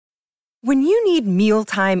When you need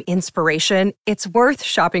mealtime inspiration, it's worth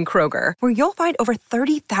shopping Kroger, where you'll find over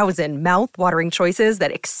 30,000 mouth-watering choices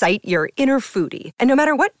that excite your inner foodie. And no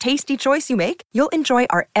matter what tasty choice you make, you'll enjoy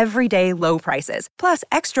our everyday low prices, plus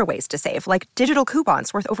extra ways to save, like digital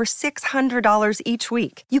coupons worth over $600 each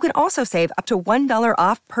week. You can also save up to $1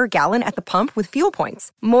 off per gallon at the pump with fuel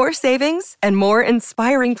points. More savings and more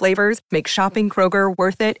inspiring flavors make shopping Kroger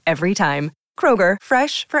worth it every time. Kroger,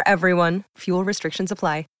 fresh for everyone. Fuel restrictions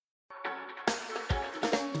apply.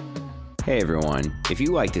 Hey everyone, if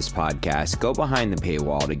you like this podcast, go behind the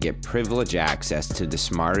paywall to get privileged access to the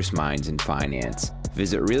smartest minds in finance.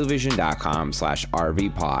 Visit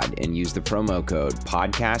realvision.com/RVPod and use the promo code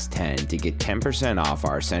podcast10 to get 10% off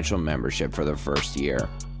our essential membership for the first year.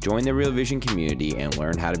 Join the Real Vision community and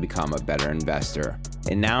learn how to become a better investor.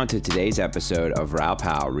 And now to today's episode of Raoul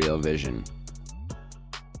Pal Real Vision.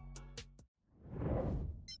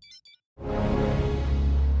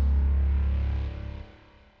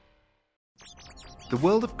 The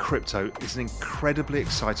world of crypto is an incredibly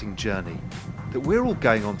exciting journey that we're all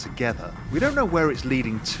going on together. We don't know where it's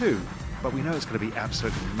leading to, but we know it's going to be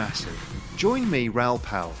absolutely massive. Join me, Raoul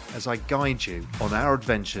Pal, as I guide you on our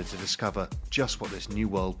adventure to discover just what this new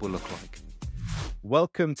world will look like.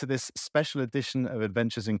 Welcome to this special edition of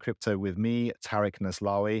Adventures in Crypto with me, Tarek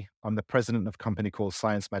Naslawi. I'm the president of a company called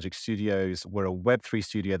Science Magic Studios. We're a Web3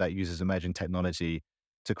 studio that uses emerging technology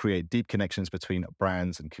to create deep connections between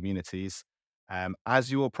brands and communities. As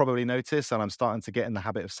you will probably notice, and I'm starting to get in the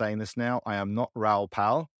habit of saying this now, I am not Raoul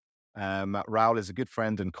Pal. Raoul is a good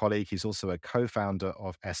friend and colleague. He's also a co-founder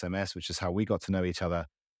of SMS, which is how we got to know each other.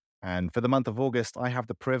 And for the month of August, I have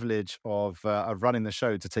the privilege of running the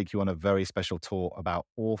show to take you on a very special tour about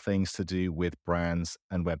all things to do with brands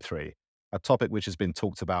and Web3, a topic which has been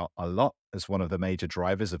talked about a lot as one of the major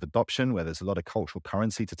drivers of adoption, where there's a lot of cultural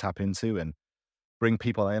currency to tap into and bring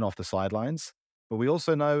people in off the sidelines. But we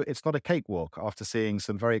also know it's not a cakewalk after seeing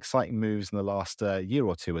some very exciting moves in the last year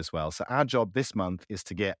or two as well. So our job this month is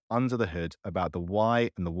to get under the hood about the why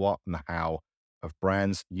and the what and the how of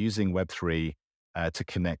brands using Web3 to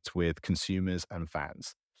connect with consumers and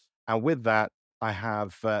fans. And with that, I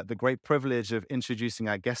have the great privilege of introducing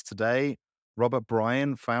our guest today, Robert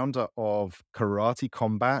Bryan, founder of Karate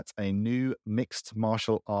Combat, a new mixed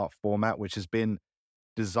martial art format, which has been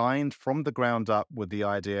designed from the ground up with the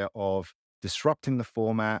idea of disrupting the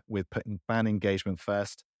format with putting fan engagement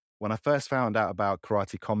first. When I first found out about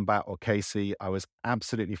Karate Combat, or KC, I was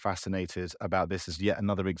absolutely fascinated about this as yet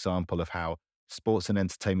another example of how sports and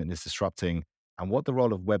entertainment is disrupting and what the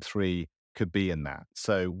role of Web3 could be in that.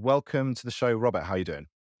 So welcome to the show, Robert. How are you doing?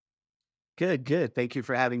 Good. Thank you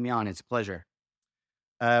for having me on. It's a pleasure.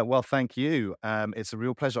 Well, thank you. It's a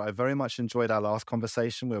real pleasure. I very much enjoyed our last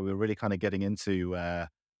conversation where we were really kind of getting into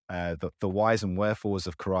the whys and wherefores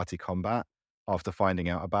of Karate Combat after finding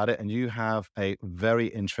out about it. And you have a very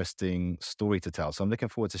interesting story to tell. So I'm looking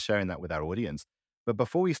forward to sharing that with our audience. But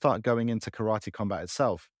before we start going into Karate Combat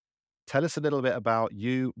itself, tell us a little bit about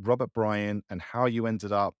you, Robert Bryan, and how you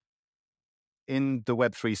ended up in the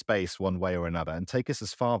Web3 space one way or another. And take us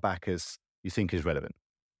as far back as you think is relevant.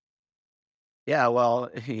 Yeah,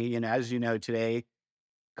 well, as you know, today,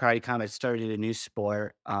 Karate Combat started a new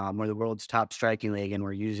sport. We're the world's top striking league, and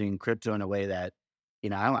we're using crypto in a way that,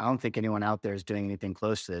 I don't think anyone out there is doing anything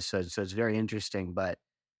close to this. So it's very interesting, but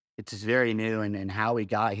it's just very new. And how we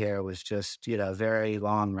got here was just, a very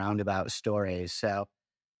long roundabout story. So,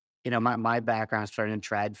 my background started in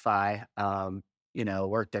TradFi,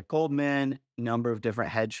 worked at Goldman, number of different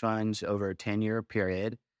hedge funds over a 10-year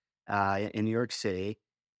period in New York City.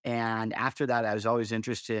 And after that, I was always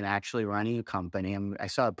interested in actually running a company. And I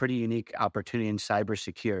saw a pretty unique opportunity in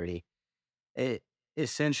cybersecurity. It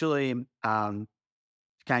essentially, to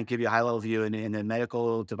kind of give you a high-level view, in the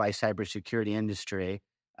medical device cybersecurity industry,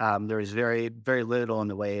 there is very, very little in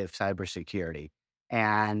the way of cybersecurity.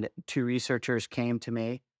 And two researchers came to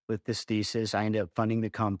me with this thesis. I ended up funding the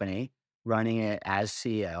company, running it as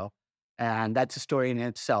CEO. And that's a story in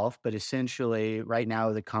itself. But essentially, right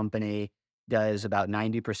now, the company does about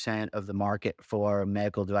 90% of the market for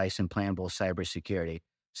medical device implantable cybersecurity.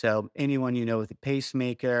 So anyone with a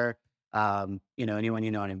pacemaker,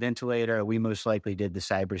 anyone on a ventilator, we most likely did the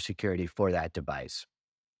cybersecurity for that device.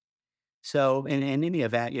 So in any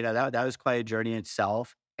event, that was quite a journey in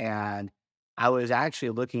itself. And I was actually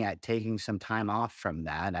looking at taking some time off from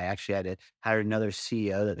that. I actually had to hire another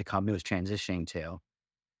CEO that the company was transitioning to.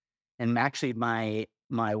 And actually, my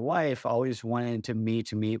wife always wanted to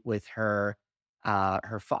meet with her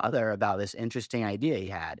father about this interesting idea he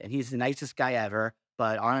had. And he's the nicest guy ever,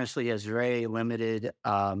 but honestly, he has very limited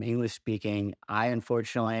English speaking. I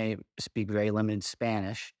unfortunately speak very limited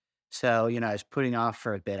Spanish. So, I was putting off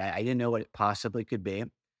for a bit. I didn't know what it possibly could be.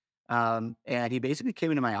 And he basically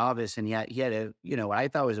came into my office and he had a, what I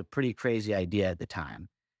thought was a pretty crazy idea at the time,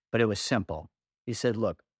 but it was simple. He said,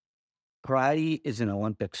 look, karate is an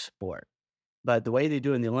Olympic sport, but the way they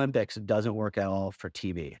do it in the Olympics, it doesn't work at all for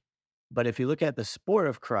TV. But if you look at the sport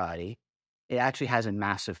of karate, it actually has a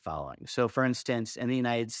massive following. So for instance, in the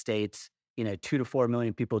United States, 2 to 4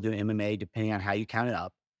 million people do MMA, depending on how you count it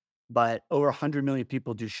up. But over 100 million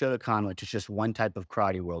people do Shotokan, which is just one type of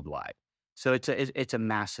karate worldwide. So it's a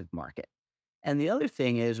massive market. And the other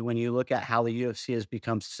thing is when you look at how the UFC has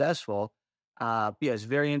become successful, it's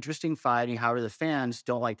very interesting fighting. However, the fans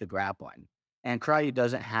don't like the grappling. And karate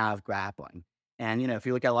doesn't have grappling. And, if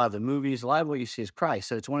you look at a lot of the movies, a lot of what you see is karate.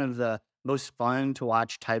 So it's one of the most fun to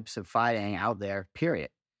watch types of fighting out there, period.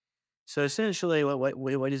 So essentially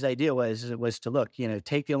what his idea was to look,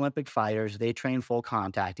 take the Olympic fighters, they train full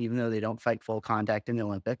contact, even though they don't fight full contact in the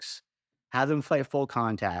Olympics, have them fight full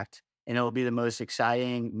contact, and it'll be the most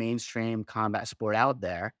exciting mainstream combat sport out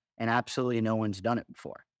there. And absolutely no one's done it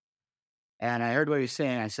before. And I heard what he was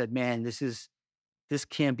saying. I said, man, this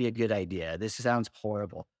can't be a good idea. This sounds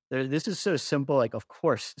horrible. This is so simple. Like, of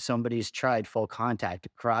course, somebody's tried full contact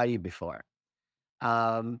karate before.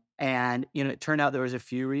 And it turned out there was a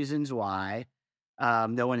few reasons why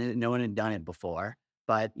no one had done it before.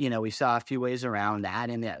 But we saw a few ways around that,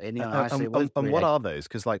 and honestly, and what are those?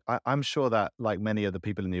 Because I'm sure that like many of the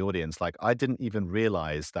people in the audience, like I didn't even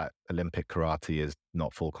realize that Olympic karate is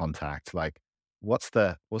not full contact. Like, what's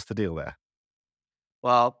the deal there?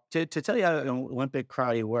 Well, to tell you how Olympic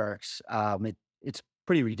karate works, it's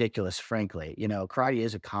pretty ridiculous, frankly. Karate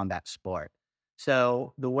is a combat sport.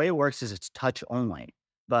 So the way it works is it's touch only.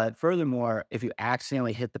 But furthermore, if you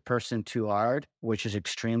accidentally hit the person too hard, which is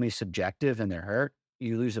extremely subjective and they're hurt,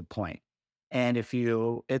 you lose a point. And if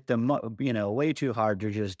you hit them, way too hard, you're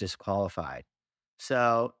just disqualified.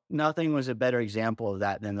 So nothing was a better example of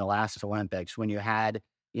that than the last Olympics when you had,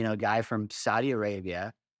 a guy from Saudi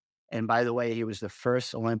Arabia. And by the way, he was the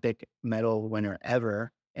first Olympic medal winner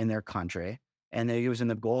ever in their country. And then he was in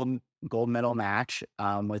the gold medal match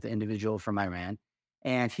with an individual from Iran.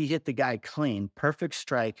 And he hit the guy clean, perfect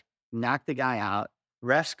strike, knocked the guy out.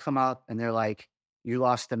 Refs come up and they're like, you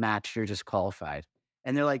lost the match, you're disqualified.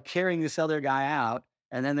 And they're like carrying this other guy out.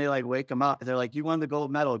 And then they like wake him up. And they're like, you won the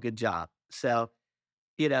gold medal, good job. So,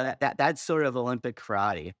 that's sort of Olympic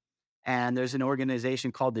karate. And there's an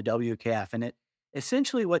organization called the WKF. And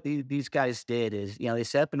essentially what these guys did is, they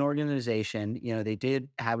set up an organization, they did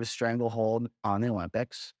have a stranglehold on the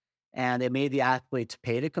Olympics, and they made the athletes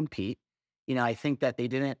pay to compete. I think that they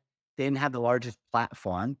didn't have the largest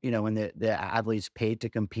platform, when the athletes paid to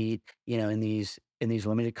compete, in these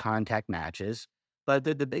limited contact matches. But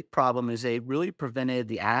the big problem is they really prevented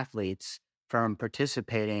the athletes from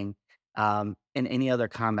participating in any other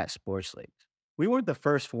combat sports leagues. We weren't the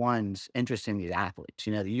first ones interested in these athletes.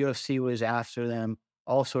 The UFC was after them,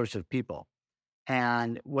 all sorts of people.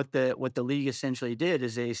 And what the league essentially did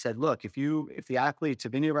is they said, look, if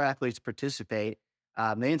any of our athletes participate,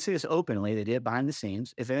 they didn't say this openly, they did it behind the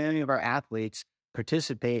scenes. If any of our athletes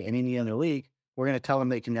participate in any other league, we're going to tell them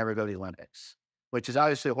they can never go to the Olympics, which is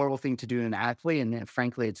obviously a horrible thing to do in an athlete. And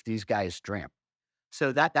frankly, it's these guys' dream.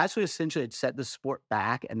 So that's what essentially had set the sport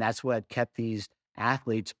back. And that's what kept these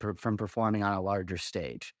athletes from performing on a larger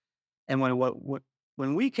stage. And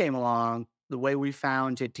when we came along, the way we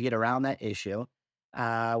found to get around that issue,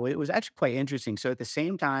 it was actually quite interesting. So at the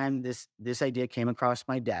same time, this idea came across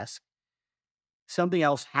my desk, something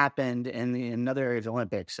else happened in another area of the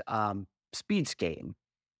Olympics, speed skating.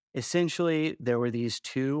 Essentially, there were these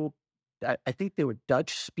two, I think they were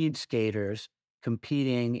Dutch speed skaters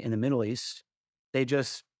competing in the Middle East. They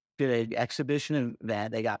just did an exhibition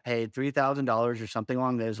event. They got paid $3,000 or something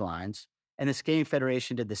along those lines. And the Skating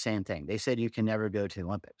Federation did the same thing. They said you can never go to the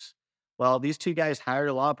Olympics. Well, these two guys hired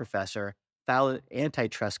a law professor, filed an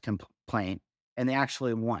antitrust complaint, and they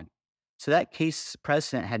actually won. So that case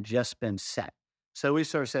precedent had just been set. So we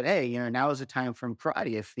sort of said, hey, now is the time for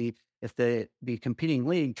karate. If the competing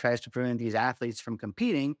league tries to prevent these athletes from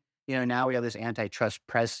competing, now we have this antitrust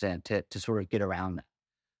precedent to sort of get around that.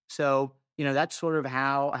 So, that's sort of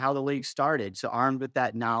how the league started. So armed with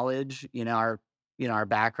that knowledge, our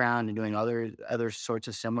background and doing other sorts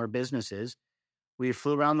of similar businesses, we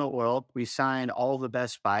flew around the world. We signed all the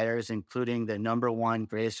best fighters, including the #1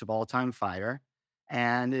 greatest of all time fighter.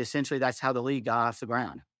 And essentially that's how the league got off the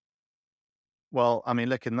ground. Well, I mean,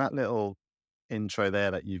 look, in that little intro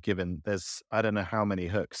there that you've given, there's, I don't know how many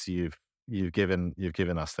hooks you've given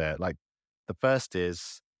us there. Like the first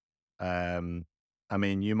is, I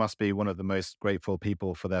mean, you must be one of the most grateful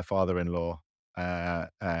people for their father-in-law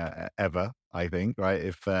ever. I think, right?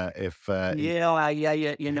 If You know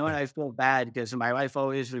what? I feel bad because my wife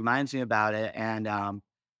always reminds me about it. And,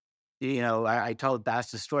 I told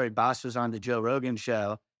Bass the story. Bass was on the Joe Rogan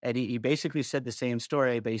show, and he basically said the same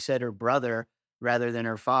story, but he said her brother rather than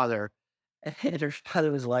her father. And her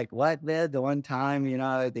father was like, "What, man? The one time,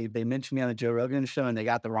 they mentioned me on the Joe Rogan show and they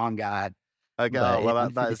got the wrong guy." Okay, oh, But well,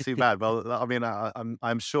 that is too bad. Well, I mean,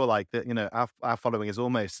 I'm sure like that. Our following is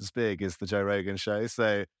almost as big as the Joe Rogan show,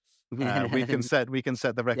 so we can set the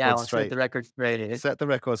yeah, record I'll set straight. the record straight. Set the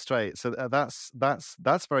record straight. So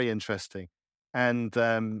that's very interesting. And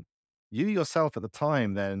you yourself at the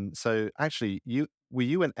time, then. So actually, were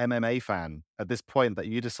you an MMA fan at this point that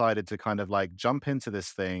you decided to kind of like jump into this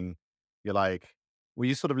thing? You're like, were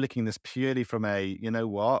you sort of looking this purely from a,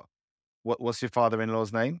 what's your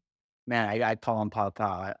father-in-law's name? Man, I call him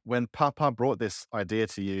Papa. When Papa brought this idea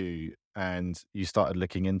to you and you started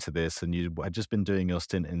looking into this and you had just been doing your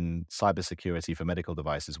stint in cybersecurity for medical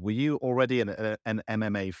devices, were you already an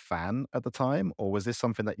MMA fan at the time? Or was this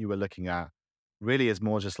something that you were looking at really as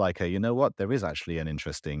more just like you know what, there is actually an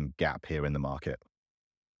interesting gap here in the market?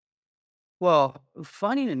 Well,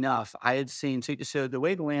 funny enough, I had seen so the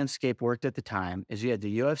way the landscape worked at the time is you had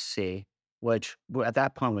the UFC, which at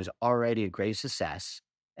that point was already a great success.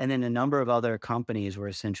 And then a number of other companies were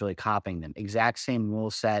essentially copying them, exact same rule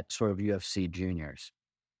set, sort of UFC juniors.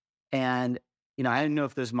 And, I didn't know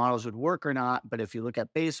if those models would work or not, but if you look at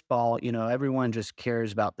baseball, everyone just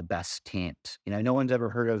cares about the best teams. No one's ever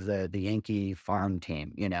heard of the Yankee farm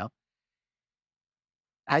team.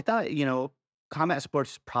 I thought, combat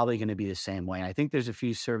sports is probably going to be the same way. And I think there's a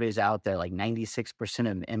few surveys out there, like 96%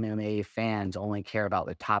 of MMA fans only care about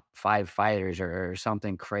the top 5 fighters or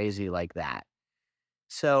something crazy like that.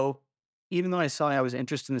 So even though I saw I was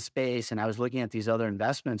interested in the space and I was looking at these other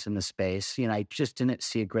investments in the space, I just didn't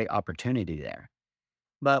see a great opportunity there.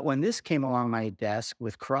 But when this came along my desk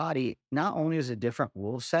with karate, not only is it a different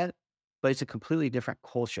rule set, but it's a completely different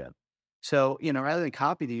culture. So, rather than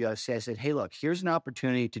copy the UFC, I said, hey, look, here's an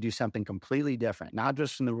opportunity to do something completely different, not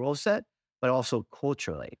just from the rule set, but also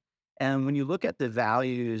culturally. And when you look at the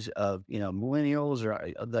values of, millennials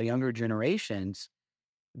or the younger generations,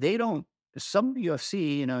 they don't, some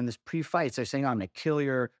UFC, in this pre-fights, they're saying, I'm gonna kill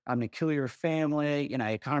your family,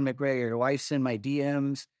 Conor McGregor, your wife's in my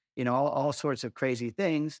DMs, all sorts of crazy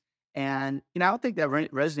things. And, I don't think that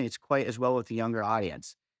resonates quite as well with the younger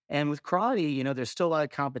audience. And with karate, there's still a lot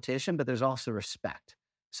of competition, but there's also respect.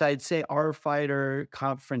 So I'd say our fighter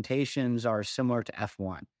confrontations are similar to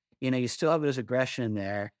F1. You still have this aggression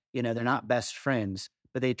there. They're not best friends,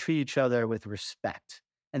 but they treat each other with respect.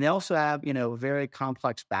 And they also have, very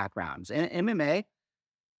complex backgrounds. And MMA,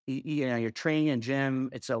 you're training in gym.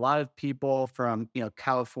 It's a lot of people from,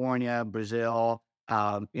 California, Brazil,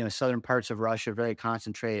 southern parts of Russia, very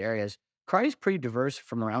concentrated areas. Karate is pretty diverse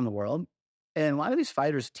from around the world. And a lot of these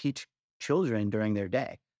fighters teach children during their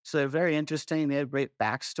day. So they're very interesting. They have great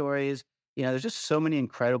backstories. There's just so many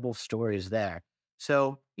incredible stories there.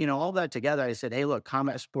 So, all that together, I said, hey, look,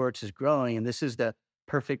 combat sports is growing, and this is the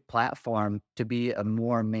perfect platform to be a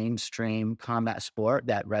more mainstream combat sport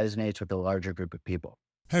that resonates with a larger group of people.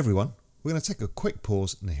 Hey everyone, we're going to take a quick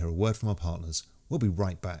pause and hear a word from our partners. We'll be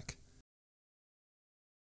right back.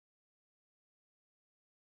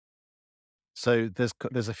 So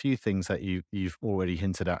there's a few things that you've already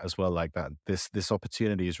hinted at as well, like that this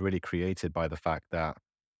opportunity is really created by the fact that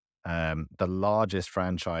the largest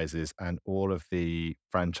franchises and all of the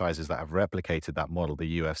franchises that have replicated that model,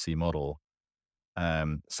 the UFC model,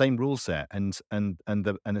 same rule set, and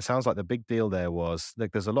it sounds like the big deal there was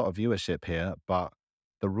like there's a lot of viewership here, but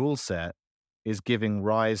the rule set is giving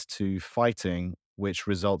rise to fighting, which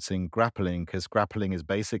results in grappling, because grappling is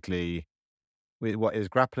basically what is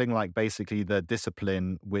grappling like basically the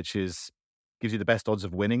discipline which gives you the best odds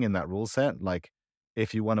of winning in that rule set. Like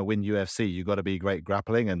if you want to win UFC, you got to be great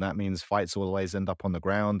grappling, and that means fights always end up on the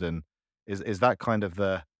ground. And is that kind of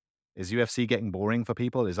is UFC getting boring for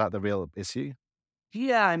people? Is that the real issue?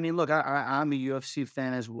 Yeah, I mean, look, I'm a UFC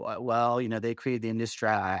fan as well. They created the industry.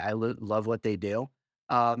 I love what they do.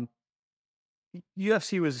 Um,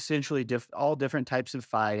 UFC was essentially all different types of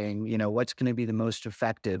fighting, what's going to be the most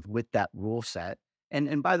effective with that rule set.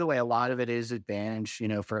 And by the way, a lot of it is advantage,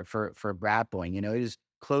 for grappling, it is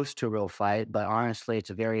close to a real fight, but honestly, it's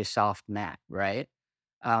a very soft mat, right?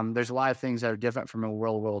 There's a lot of things that are different from a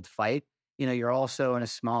real world fight. You're also in a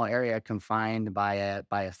small area confined by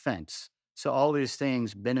a fence. So all these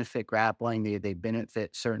things benefit grappling. They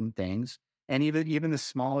benefit certain things. And even the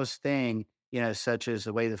smallest thing, such as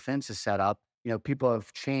the way the fence is set up, people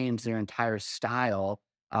have changed their entire style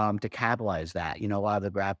to capitalize that, a lot of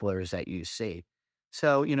the grapplers that you see.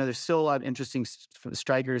 So, there's still a lot of interesting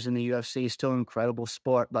strikers in the UFC, still incredible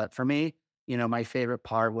sport. But for me, my favorite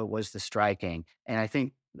part was the striking. And I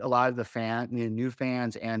think a lot of the new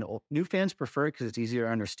fans and new fans prefer it because it's easier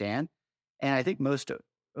to understand. And I think most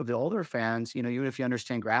of the older fans, even if you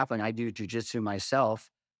understand grappling, I do jujitsu myself,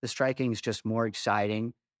 the striking is just more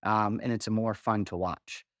exciting, and it's more fun to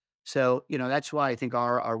watch. So, that's why I think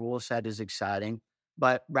our rule set is exciting.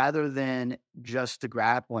 But rather than just the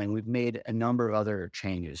grappling, we've made a number of other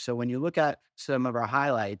changes. So when you look at some of our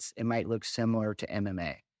highlights, it might look similar to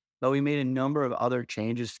MMA. But we made a number of other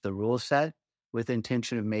changes to the rule set with the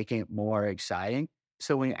intention of making it more exciting.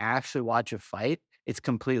 So when you actually watch a fight, it's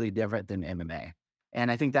completely different than MMA. And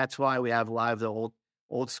I think that's why we have a lot of the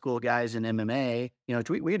old school guys in MMA.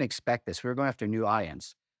 We didn't expect this. We were going after new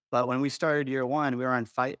audience. But when we started year one, we were on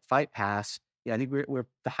Fight Pass. Yeah, I think we're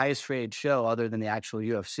the highest rated show other than the actual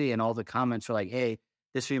UFC. And all the comments were like, hey,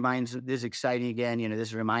 this is exciting again.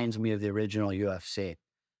 This reminds me of the original UFC.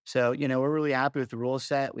 So, we're really happy with the rule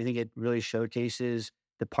set. We think it really showcases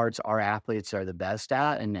the parts our athletes are the best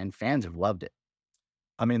at, and fans have loved it.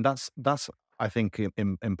 I mean, that's I think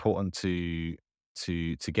important to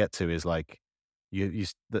get to is like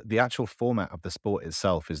the actual format of the sport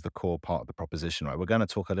itself is the core part of the proposition, right? We're going to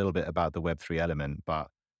talk a little bit about the Web3 element, but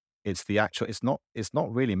it's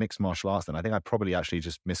not really mixed martial arts. Then I think I probably actually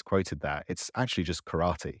just misquoted that. It's actually just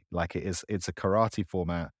karate. Like it's a karate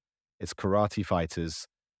format. It's karate fighters,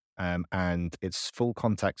 and it's full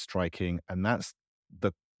contact striking, and that's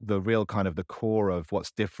the real kind of the core of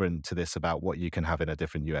what's different to this about what you can have in a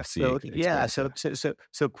different UFC. So yeah,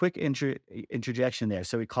 so quick interjection there.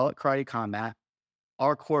 So we call it karate combat.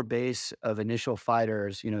 Our core base of initial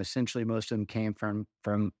fighters, essentially most of them came from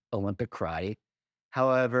Olympic karate.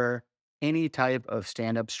 However, any type of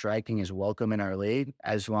stand-up striking is welcome in our league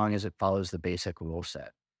as long as it follows the basic rule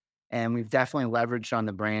set. And we've definitely leveraged on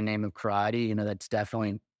the brand name of karate. That's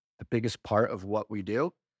definitely the biggest part of what we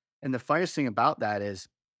do. And the funniest thing about that is,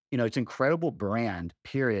 it's an incredible brand,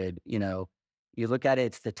 period. You look at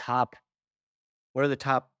it, it's what are the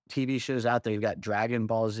top TV shows out there? You've got Dragon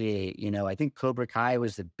Ball Z. I think Cobra Kai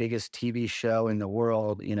was the biggest TV show in the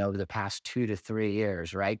world, the past 2 to 3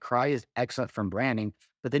 years, right? Karate is excellent from branding,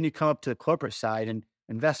 but then you come up to the corporate side and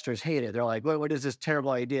investors hate it. They're like, what is this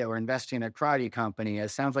terrible idea? We're investing in a karate company.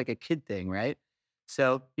 It sounds like a kid thing, right?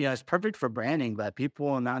 So, it's perfect for branding, but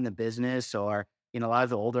people not in the business or, a lot of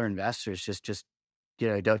the older investors just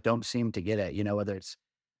don't seem to get it, whether it's,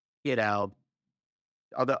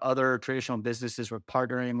 other traditional businesses we're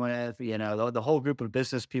partnering with, the whole group of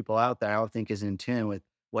business people out there, I don't think is in tune with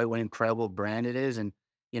what incredible brand it is and,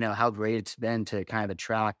 how great it's been to kind of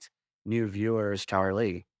attract new viewers to our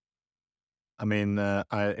league. I mean,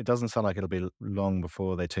 it doesn't sound like it'll be long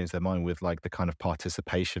before they change their mind with like the kind of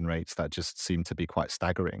participation rates that just seem to be quite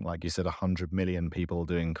staggering. Like you said, 100 million people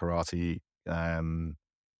doing karate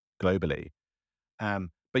globally.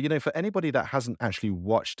 But, for anybody that hasn't actually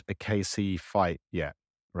watched a KC fight yet,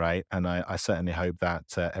 right? And I certainly hope that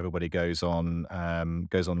everybody goes online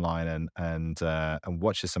and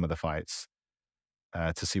watches some of the fights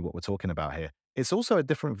to see what we're talking about here. It's also a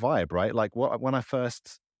different vibe, right? Like when I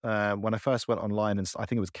first went online, and I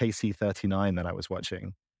think it was KC 39 that I was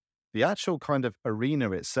watching, the actual kind of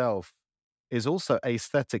arena itself is also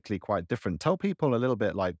aesthetically quite different. Tell people a little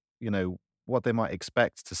bit like, what they might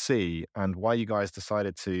expect to see and why you guys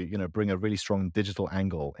decided to, bring a really strong digital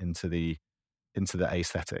angle into the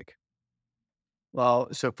aesthetic. Well,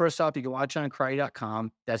 so first off, you can watch on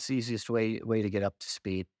karate.com. That's the easiest way to get up to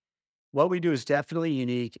speed. What we do is definitely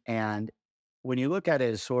unique. And when you look at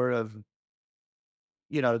it as sort of,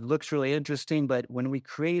 it looks really interesting, but when we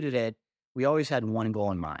created it, we always had one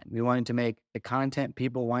goal in mind. We wanted to make the content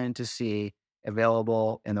people wanted to see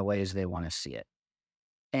available in the ways they want to see it.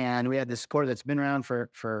 And we had this sport that's been around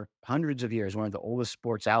for hundreds of years, one of the oldest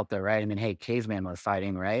sports out there, right? I mean, hey, cavemen were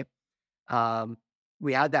fighting, right?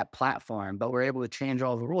 We had that platform, but we're able to change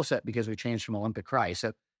all the rule set because we changed from Olympic karate.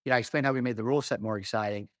 So, I explained how we made the rule set more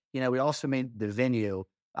exciting. We also made the venue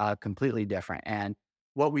completely different. And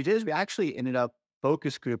what we did is we actually ended up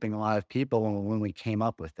focus grouping a lot of people when we came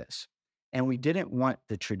up with this. And we didn't want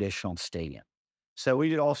the traditional stadium. So we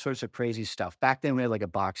did all sorts of crazy stuff. Back then we had like a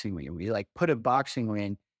boxing ring. We like put a boxing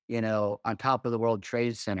ring, on top of the World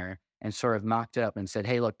Trade Center and sort of mocked it up and said,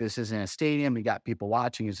 hey, look, this isn't a stadium. We got people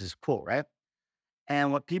watching. This is cool, right?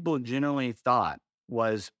 And what people generally thought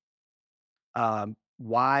was,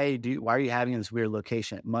 why are you having this weird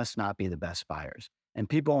location? It must not be the best fighters. And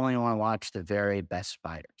people only want to watch the very best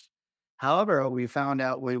fighters. However, we found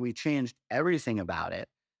out we changed everything about it.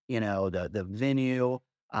 The venue,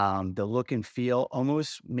 The look and feel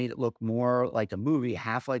almost made it look more like a movie,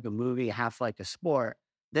 half like a movie, half like a sport.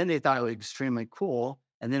 Then they thought it was extremely cool.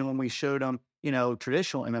 And then when we showed them,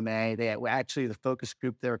 traditional MMA, they actually, the focus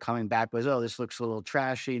group they were coming back was, oh, this looks a little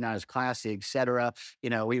trashy, not as classy, et cetera.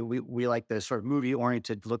 We like the sort of movie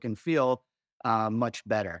oriented look and feel much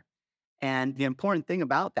better. And the important thing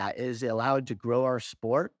about that is it allowed to grow our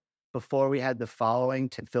sport before we had the following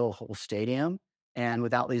to fill a whole stadium and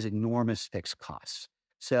without these enormous fixed costs.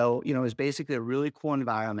 So, it was basically a really cool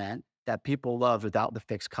environment that people loved without the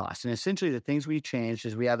fixed costs. And essentially the things we changed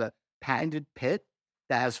is we have a patented pit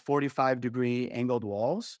that has 45-degree angled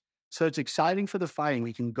walls. So it's exciting for the fighting.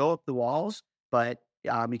 We can go up the walls, but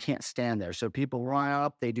you can't stand there. So people run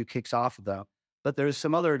up, they do kicks off of them. But there's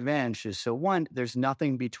some other advantages. So one, there's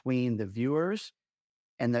nothing between the viewers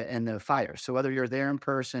and the fighters. So whether you're there in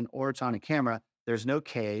person or it's on a camera, there's no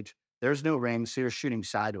cage, there's no ring, so you're shooting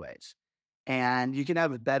sideways. And you can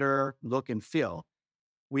have a better look and feel.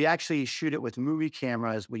 We actually shoot it with movie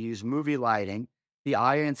cameras. We use movie lighting. The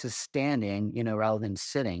audience is standing, rather than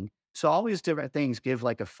sitting. So all these different things give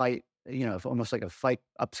like a fight, almost like a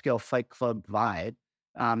upscale fight club vibe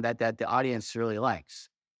that the audience really likes.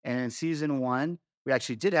 And in season 1, we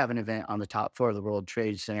actually did have an event on the top floor of the World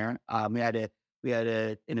Trade Center. We had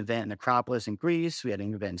an event in Acropolis in Greece. We had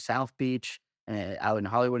an event in South Beach, out in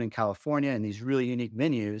Hollywood in California, and these really unique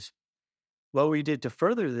venues. What we did to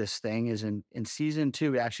further this thing is in season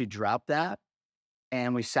 2, we actually dropped that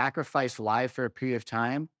and we sacrificed live for a period of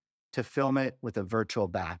time to film it with a virtual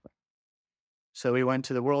background. So we went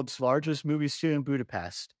to the world's largest movie studio in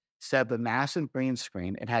Budapest, set up a massive green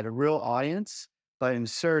screen. It had a real audience, but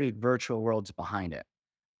inserted virtual worlds behind it.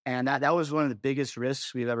 And that was one of the biggest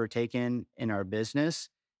risks we've ever taken in our business.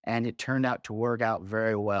 And it turned out to work out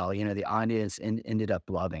very well. The audience ended up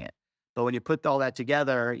loving it. But when you put all that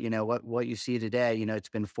together, what you see today, it's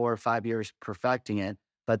been 4 or 5 years perfecting it,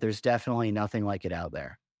 but there's definitely nothing like it out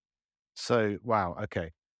there. So, wow.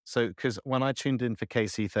 Okay. So, because when I tuned in for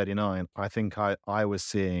KC39, I think I was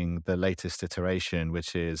seeing the latest iteration,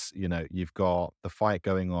 which is, you've got the fight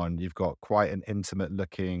going on. You've got quite an intimate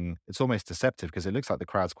looking, it's almost deceptive because it looks like the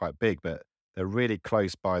crowd's quite big, but they're really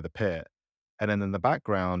close by the pit. And then in the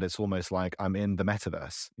background, it's almost like I'm in the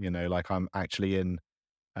metaverse, like I'm actually in,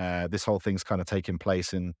 this whole thing's kind of taking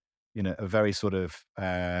place in, a very sort of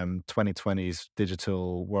 2020s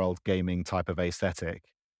digital world gaming type of aesthetic.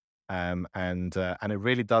 And it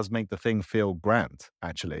really does make the thing feel grand,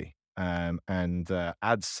 actually, and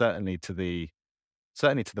adds certainly to the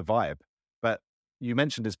vibe. But you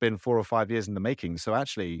mentioned it's been 4 or 5 years in the making. So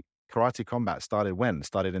actually, Karate Combat started when?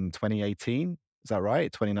 Started in 2018. Is that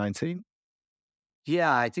right? 2019?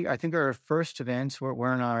 Yeah, I think our first events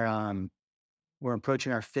we're in our we're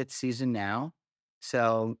approaching our 5th season now.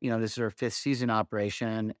 So, this is our 5th season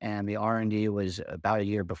operation, and the R&D was about a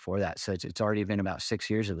year before that. So it's already been about 6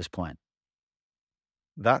 years at this point.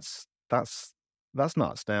 That's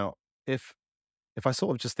nuts. Now, if I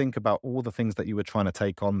sort of just think about all the things that you were trying to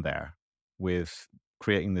take on there with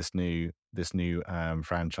creating this new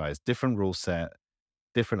franchise, different rule set,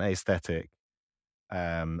 different aesthetic,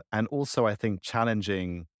 and also I think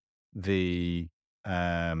challenging the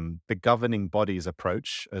governing body's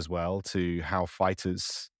approach as well to how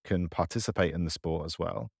fighters can participate in the sport as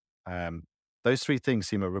well. Those 3 things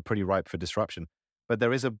seem pretty ripe for disruption. But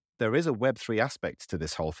there is a Web3 aspect to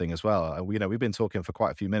this whole thing as well. We've been talking for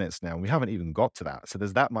quite a few minutes now, and we haven't even got to that. So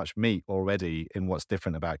there's that much meat already in what's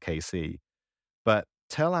different about KC. But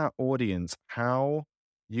tell our audience how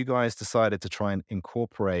you guys decided to try and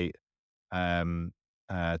incorporate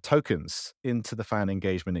tokens into the fan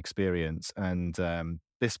engagement experience and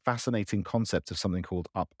this fascinating concept of something called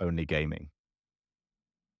up-only gaming.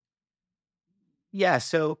 Yeah,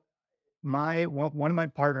 so one of my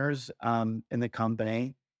partners in the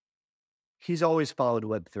company, he's always followed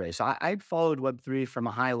Web3. So I'd followed Web3 from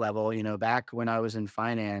a high level, back when I was in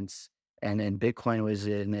finance and Bitcoin was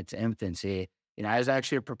in its infancy. I was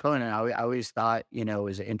actually a proponent. I always thought, it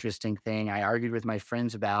was an interesting thing. I argued with my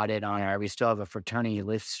friends about it we still have a fraternity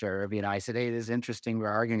listserv. I said, hey, this is interesting. We're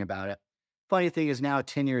arguing about it. Funny thing is now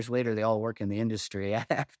 10 years later, they all work in the industry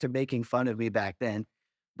after making fun of me back then.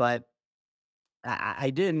 But I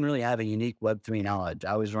didn't really have a unique Web3 knowledge.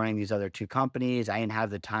 I was running these other 2 companies. I didn't have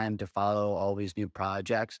the time to follow all these new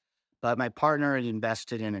projects. But my partner had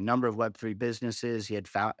invested in a number of Web3 businesses. He had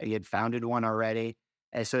founded one already.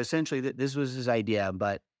 And so essentially, this was his idea.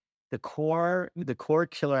 But the core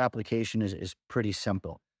killer application is pretty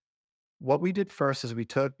simple. What we did first is we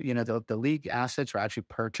took, the league assets were actually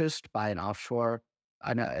purchased by an offshore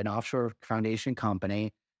foundation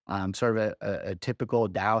company. Sort of a typical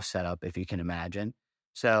DAO setup, if you can imagine.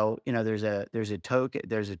 So, there's a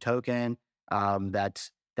token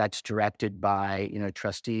that's directed by,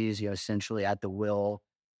 trustees, essentially at the will.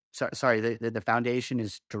 Sorry, the foundation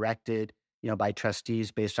is directed, by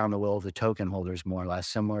trustees based on the will of the token holders, more or less,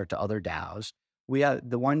 similar to other DAOs.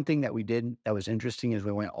 The one thing that we did that was interesting is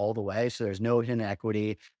we went all the way. So there's no hidden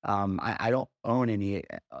equity. I don't own any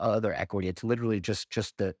other equity. It's literally just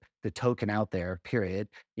the token out there, period.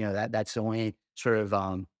 That's the only sort of,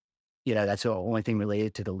 that's the only thing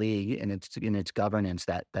related to the league and its governance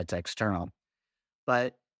that's external.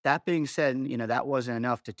 But that being said, that wasn't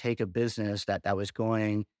enough to take a business that was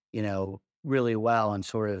going, really well and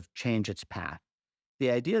sort of change its path. The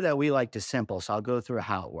idea that we like is simple, so I'll go through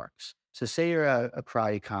how it works. So say you're a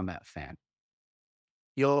Karate Combat fan.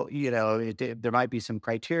 There might be some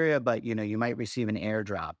criteria, but, you might receive an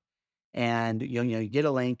airdrop. And, you get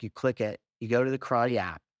a link, you click it, you go to the Karate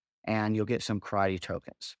app, and you'll get some karate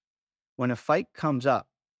tokens. When a fight comes up,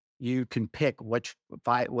 you can pick what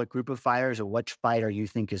group of fighters or which fighter you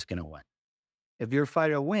think is going to win. If your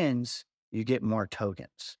fighter wins, you get more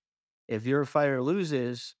tokens. If your fighter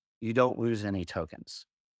loses, you don't lose any tokens.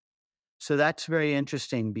 So that's very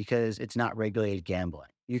interesting because it's not regulated gambling.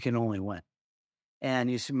 You can only win.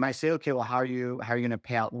 And you might say, okay, well, how are you going to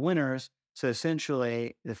pay out the winners? So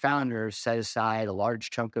essentially, the founders set aside a large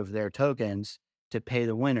chunk of their tokens to pay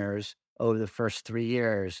the winners over the first 3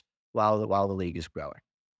 years while the league is growing.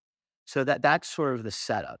 So that's sort of the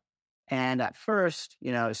setup. And at first,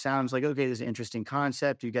 it sounds like, okay, this is an interesting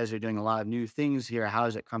concept. You guys are doing a lot of new things here. How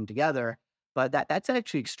does it come together? But that's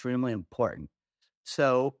actually extremely important.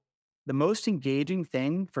 So the most engaging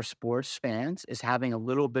thing for sports fans is having a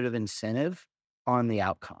little bit of incentive on the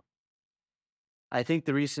outcome. I think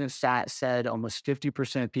the recent stat said almost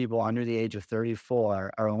 50% of people under the age of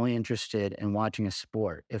 34 are only interested in watching a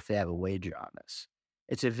sport if they have a wager on this.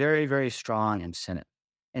 It's a very, very strong incentive.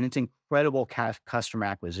 And it's an incredible customer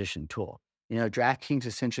acquisition tool. DraftKings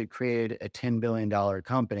essentially created a $10 billion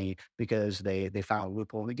company because they found a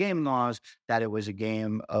loophole in the game laws that it was a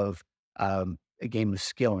game of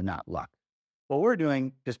skill and not luck. What we're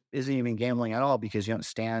doing just isn't even gambling at all because you don't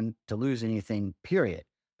stand to lose anything, period.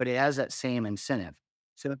 But it has that same incentive.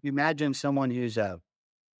 So if you imagine someone who's a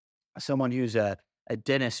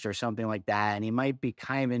dentist or something like that, and he might be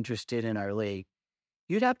kind of interested in our league,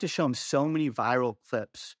 you'd have to show him so many viral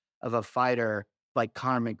clips of a fighter like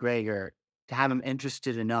Conor McGregor to have him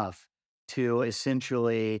interested enough to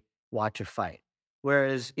essentially watch a fight.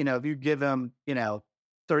 Whereas, if you give him,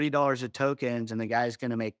 $30 of tokens and the guy's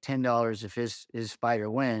going to make $10 if his fighter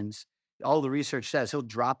wins, all the research says he'll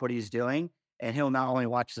drop what he's doing and he'll not only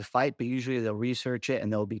watch the fight, but usually they'll research it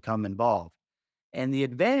and they'll become involved. And the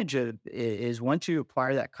advantage is once you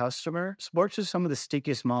acquire that customer, sports is some of the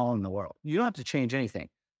stickiest model in the world. You don't have to change anything.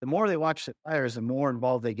 The more they watch the fighters, the more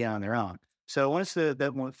involved they get on their own. So once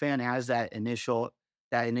the fan has that initial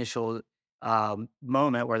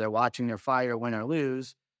moment where they're watching their fighter win or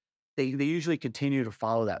lose, they usually continue to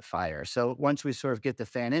follow that fighter. So once we sort of get the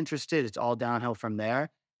fan interested, it's all downhill from there.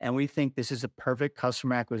 And we think this is a perfect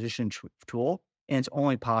customer acquisition tool, and it's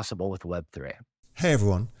only possible with Web3. Hey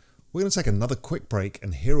everyone. We're going to take another quick break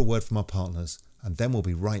and hear a word from our partners, and then we'll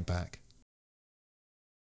be right back.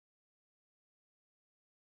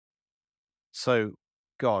 So,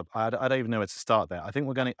 God, I don't even know where to start there. I think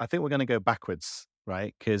we're going to go backwards,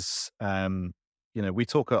 right? Because we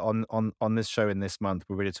talk on this show in this month.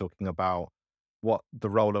 We're really talking about what the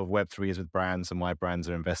role of Web3 is with brands and why brands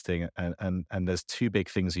are investing. And there's two big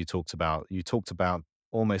things you talked about. You talked about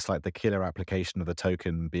almost like the killer application of the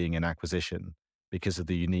token being an acquisition, because of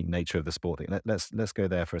the unique nature of the sport thing. Let's go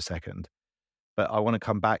there for a second. But I want to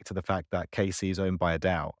come back to the fact that KC is owned by a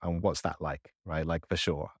DAO, and what's that like, right? Like for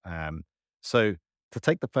sure. So to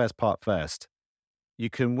take the first part first, you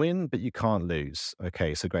can win, but you can't lose.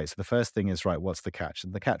 Okay, so great. So the first thing is, right, what's the catch?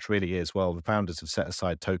 And the catch really is, well, the founders have set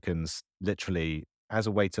aside tokens literally as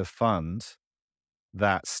a way to fund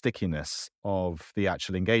that stickiness of the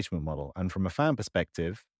actual engagement model. And from a fan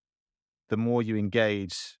perspective, the more you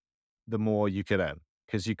engage, the more you can earn,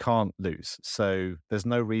 because you can't lose. So there's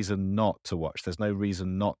no reason not to watch. There's no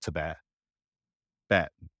reason not to bet.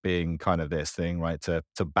 Bet being kind of this thing, right? To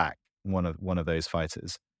back one of those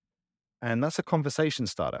fighters. And that's a conversation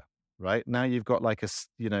starter, right? Now you've got like a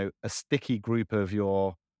sticky group of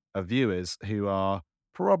your viewers who are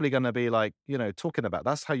probably going to be like, talking about,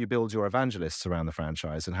 that's how you build your evangelists around the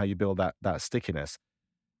franchise and how you build that stickiness.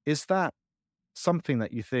 Is that something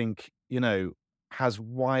that you think, has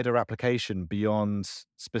wider application beyond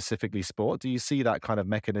specifically sport? Do you see that kind of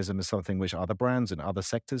mechanism as something which other brands and other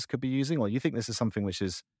sectors could be using? Or you think this is something which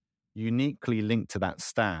is uniquely linked to that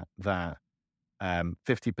stat that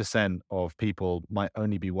 50% of people might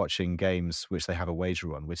only be watching games which they have a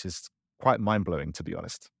wager on, which is quite mind-blowing, to be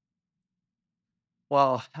honest.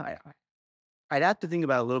 Well, I'd have to think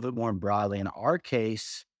about it a little bit more broadly. In our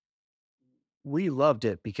case, we loved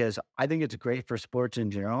it because I think it's great for sports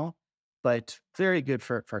in general, but it's very good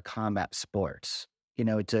for combat sports.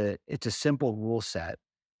 It's a simple rule set,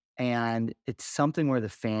 and it's something where the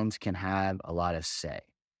fans can have a lot of say.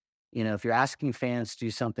 If you're asking fans to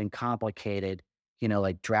do something complicated,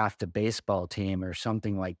 like draft a baseball team or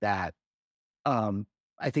something like that,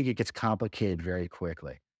 I think it gets complicated very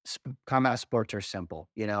quickly. Combat sports are simple.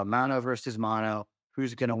 Mono versus mono,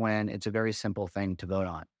 who's going to win? It's a very simple thing to vote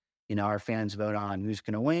on. Our fans vote on who's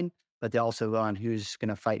going to win, but they also vote on who's going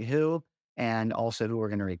to fight who and also who we're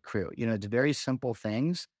going to recruit. It's very simple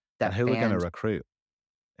things that And who we're going to fans, recruit.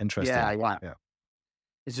 yeah, Interesting. yeah. Yeah.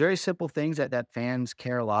 It's very simple things that fans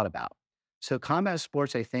care a lot about. So combat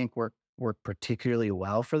sports, I think, work particularly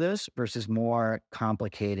well for this versus more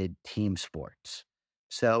complicated team sports.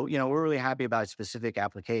 So, we're really happy about a specific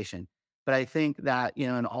application. But I think that,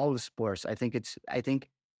 in all of sports, I think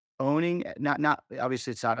owning, not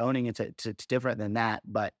obviously it's not owning, it's different than that.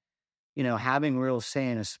 But, having real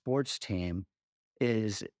say in a sports team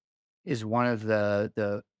is one of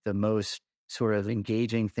the most sort of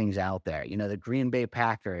engaging things out there. The Green Bay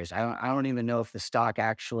Packers. I don't even know if the stock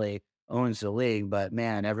actually owns the league, but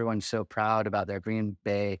man, everyone's so proud about their Green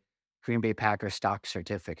Bay Packers stock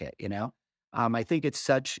certificate. I think it's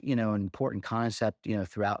such an important concept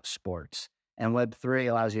throughout sports. And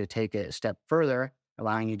Web3 allows you to take it a step further,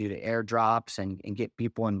 allowing you to do the airdrops and get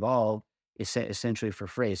people involved essentially for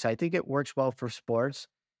free. So I think it works well for sports.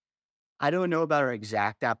 I don't know about our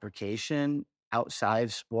exact application outside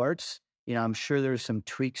of sports. I'm sure there's some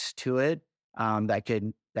tweaks to it that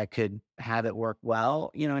could have it work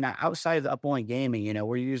well. And outside of the up-only gaming,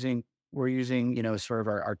 we're using sort of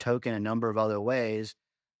our token a number of other ways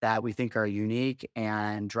that we think are unique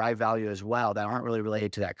and drive value as well that aren't really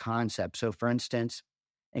related to that concept. So, for instance,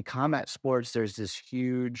 in combat sports, there's this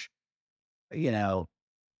huge debate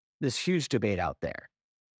out there.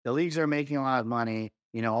 The leagues are making a lot of money.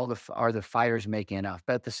 Are the fighters making enough?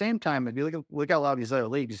 But at the same time, if you look at a lot of these other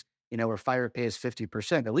leagues, where fighter pays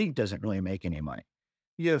 50%, the league doesn't really make any money.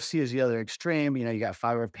 UFC is the other extreme. You got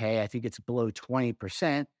fighter pay. I think it's below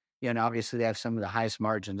 20%. And obviously they have some of the highest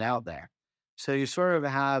margins out there. So you sort of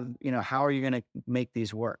have, how are you going to make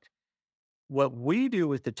these work? What we do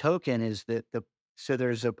with the token is that so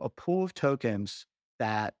there's a pool of tokens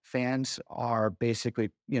that fans are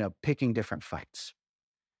basically, picking different fights.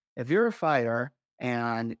 If you're a fighter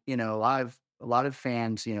and, a lot of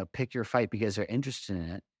fans, pick your fight because they're interested in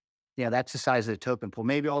it, that's the size of the token pool.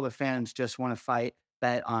 Maybe all the fans just want to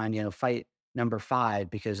bet on, fight number 5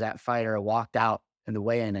 because that fighter walked out in the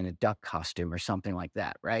weigh-in in a duck costume or something like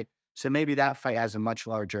that, right? So maybe that fight has a much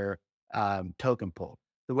larger token pool.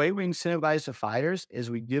 The way we incentivize the fighters is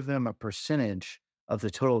we give them a percentage of the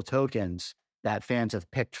total tokens that fans have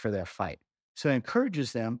picked for their fight. So it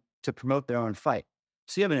encourages them to promote their own fight.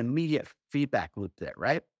 So you have an immediate feedback loop there,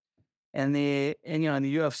 right? And in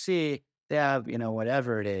the UFC, they have,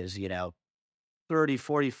 whatever it is, 30,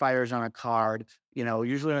 40 fighters on a card.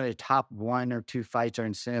 Usually only the top 1 or 2 fights are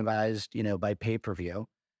incentivized, by pay-per-view.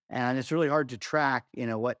 And it's really hard to track,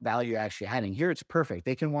 what value you're actually adding. Here it's perfect.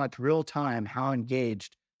 They can watch real time how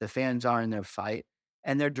engaged the fans are in their fight,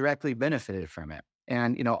 and they're directly benefited from it.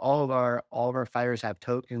 And, all of our fighters have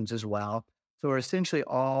tokens as well. So we're essentially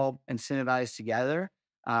all incentivized together.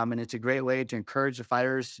 And it's a great way to encourage the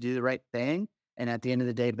fighters to do the right thing. And at the end of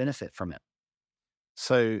the day, benefit from it.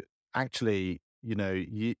 So actually,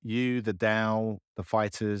 you, the DAO, the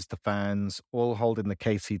fighters, the fans, all holding the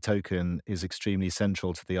KC token is extremely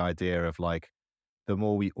central to the idea of the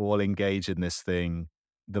more we all engage in this thing,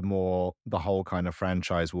 the more the whole kind of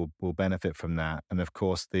franchise will benefit from that. And of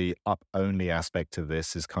course, the up-only aspect of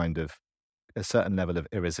this is kind of a certain level of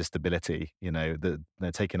irresistibility, that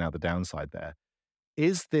they're taking out the downside there.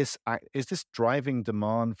 Is this driving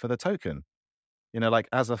demand for the token?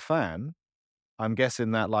 As a fan, I'm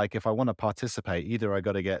guessing that if I want to participate, either I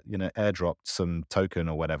got to get, airdropped some token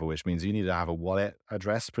or whatever, which means you need to have a wallet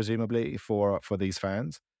address, presumably for these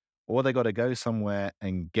fans, or they got to go somewhere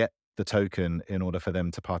and get the token in order for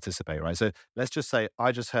them to participate, right? So let's just say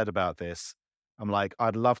I just heard about this. I'm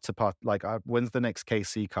I'd love to when's the next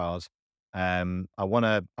KC card? I want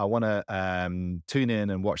to tune in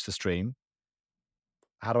and watch the stream.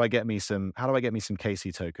 How do I get me some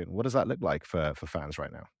KC token? What does that look like for fans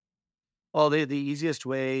right now? Well, the easiest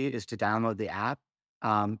way is to download the app.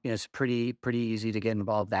 It's pretty easy to get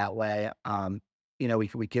involved that way.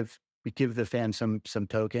 We give we give the fans some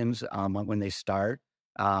tokens when they start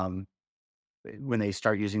um,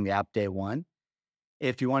 using the app day one.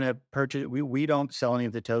 If you want to purchase, we don't sell any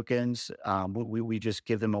of the tokens. We just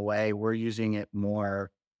give them away. We're using it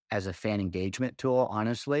more as a fan engagement tool,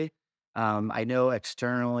 honestly. I know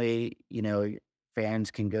externally,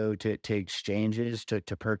 fans can go to exchanges to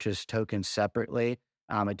purchase tokens separately.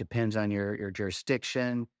 It depends on your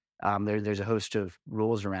jurisdiction. There's a host of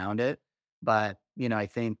rules around it, but I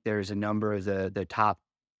think there's a number of the top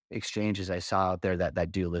exchanges I saw out there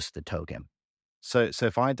that do list the token. So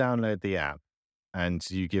if I download the app and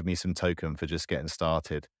you give me some token for just getting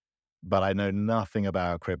started, but I know nothing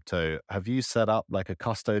about crypto, have you set up like a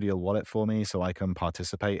custodial wallet for me so I can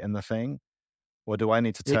participate in the thing? Or do I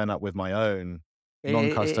need to It, turn up with my own it, it,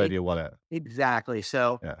 non-custodial wallet? exactly.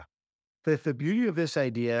 So Yeah. the beauty of this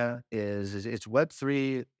idea is it's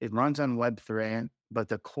Web3. It runs on Web3, but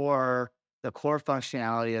the core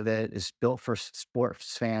functionality of it is built for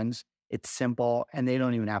sports fans. It's simple, and they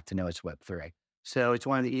don't even have to know it's Web3. So it's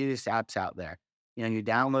one of the easiest apps out there. You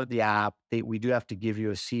download the app. We do have to give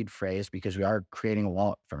you a seed phrase because we are creating a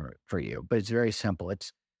wallet for you, but it's very simple.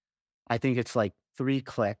 I think it's like 3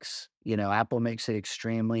 clicks. Apple makes it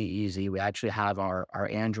extremely easy. We actually have our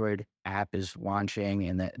Android app is launching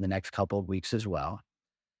in the next couple of weeks as well.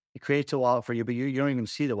 It creates a wallet for you, but you don't even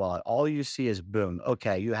see the wallet. All you see is boom.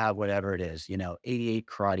 Okay, you have whatever it is, 88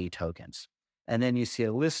 karate tokens. And then you see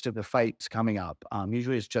a list of the fights coming up.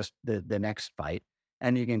 Usually it's just the next fight.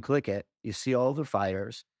 And you can click it. You see all the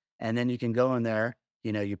fighters. And then you can go in there,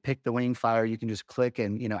 you pick the winning fighter. You can just click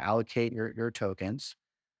and, allocate your tokens.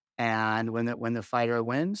 And when the fighter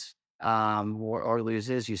wins or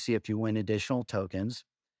loses, you see if you win additional tokens.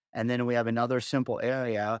 And then we have another simple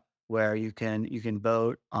area where you can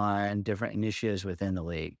vote on different initiatives within the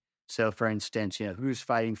league. So for instance, who's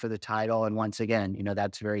fighting for the title. And once again,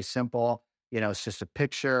 that's very simple. It's just a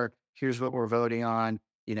picture. Here's what we're voting on,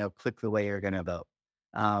 click the way you're going to vote.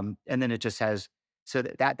 And then it just has, so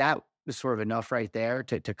that was sort of enough right there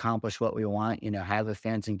to accomplish what we want, have the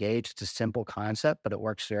fans engaged. It's a simple concept, but it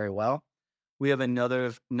works very well. We have a number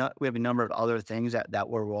of other things that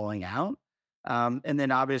we're rolling out. And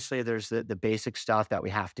then obviously there's the basic stuff that we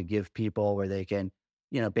have to give people where they can,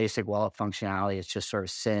 basic wallet functionality. It's just sort of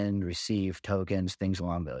send, receive tokens, things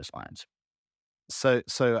along those lines. So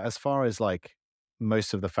as far as like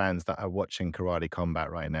most of the fans that are watching Karate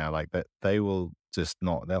Combat right now, like that, they will just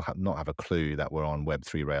not have a clue that we're on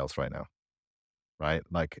Web3 rails right now, right?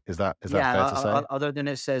 Like, is that fair to say? Other than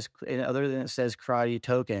it says karate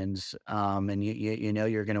tokens, and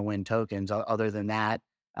you're going to win tokens. Other than that,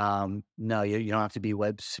 no, you don't have to be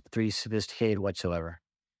Web3 sophisticated whatsoever.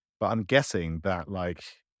 But I'm guessing that like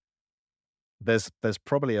there's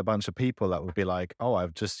probably a bunch of people that would be like, oh,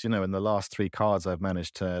 I've just, in the last 3 cards, I've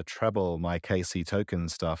managed to treble my KC token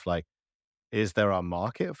stuff. Like, is there a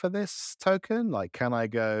market for this token? Like, can I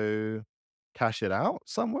go cash it out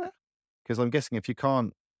somewhere? Because I'm guessing if you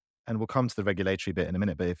can't, and we'll come to the regulatory bit in a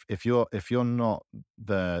minute, but if you're not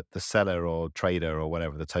the seller or trader or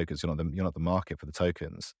whatever the tokens, you're not the market for the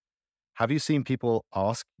tokens. Have you seen people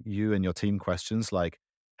ask you and your team questions like,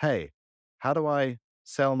 hey, how do I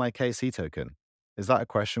sell my KC token? Is that a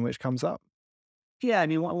question which comes up? Yeah, I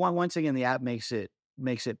mean, once again, the app makes it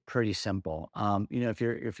pretty simple. If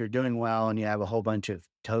you're doing well and you have a whole bunch of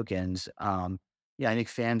tokens, I think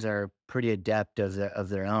fans are pretty adept of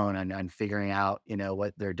their own on figuring out,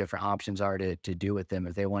 what their different options are to do with them.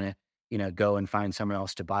 If they want to, go and find someone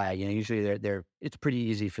else to buy, usually it's pretty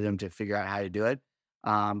easy for them to figure out how to do it.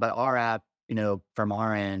 But our app, from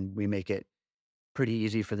our end, we make it pretty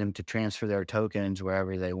easy for them to transfer their tokens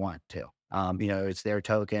wherever they want to. It's their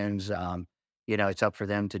tokens. It's up for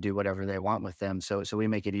them to do whatever they want with them. So we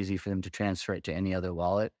make it easy for them to transfer it to any other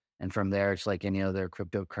wallet. And from there, it's like any other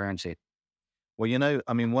cryptocurrency. Well,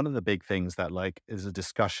 I mean, one of the big things that like is a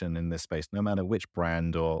discussion in this space, no matter which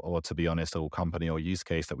brand or to be honest, or company or use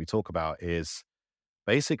case that we talk about, is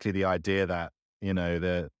basically the idea that,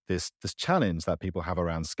 this challenge that people have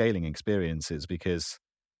around scaling experiences. Because,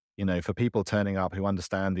 for people turning up who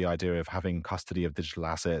understand the idea of having custody of digital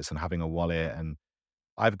assets and having a wallet, and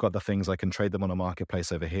I've got the things, I can trade them on a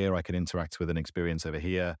marketplace over here, I can interact with an experience over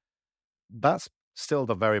here. That's still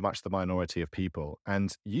very much the minority of people.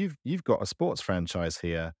 And you've got a sports franchise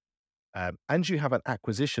here, and you have an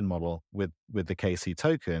acquisition model with the KC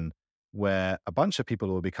token, where a bunch of people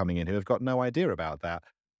will be coming in who have got no idea about that,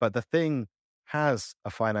 but the thing has a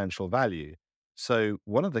financial value. So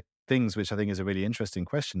one of the things which I think is a really interesting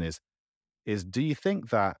question is do you think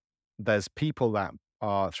that there's people that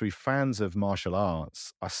are, through fans of martial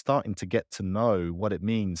arts, are starting to get to know what it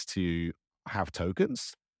means to have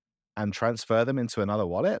tokens and transfer them into another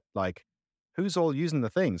wallet? Like, who's all using the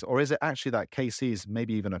things? Or is it actually that KC is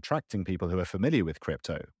maybe even attracting people who are familiar with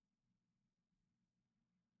crypto?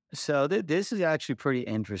 So this is actually pretty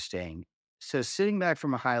interesting. So sitting back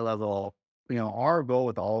from a high level, our goal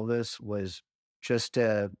with all of this was just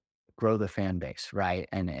to grow the fan base, right?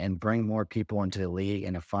 And bring more people into the league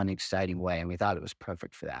in a fun, exciting way. And we thought it was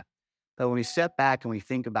perfect for that. But when we step back and we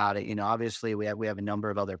think about it, obviously we have a number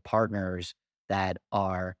of other partners that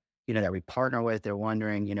are, that we partner with. They're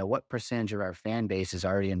wondering, what percentage of our fan base is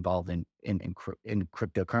already involved in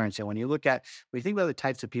cryptocurrency. When we think about the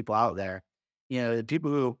types of people out there, the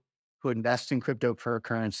people who invest in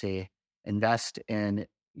cryptocurrency, invest in,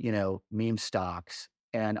 meme stocks,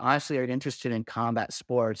 and honestly are interested in combat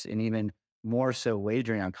sports and even more so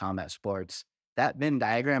wagering on combat sports. That Venn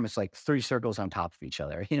diagram is like three circles on top of each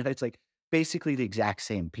other. It's like basically the exact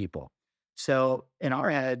same people. So in our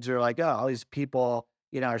heads, we're like, oh, all these people,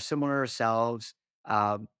 are similar to ourselves.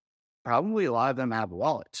 Probably a lot of them have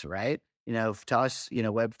wallets, right? To us,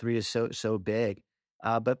 Web3 is so big.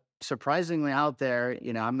 But surprisingly out there,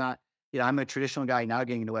 I'm a traditional guy now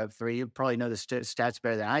getting into Web3. You probably know the stats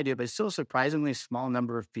better than I do, but it's still a surprisingly small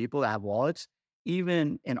number of people that have wallets,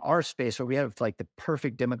 even in our space where we have like the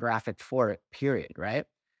perfect demographic for it, period, right?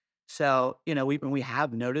 So, we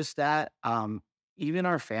have noticed that even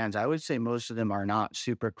our fans, I would say most of them are not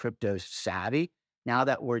super crypto savvy. Now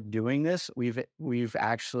that we're doing this, we've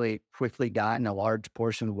actually quickly gotten a large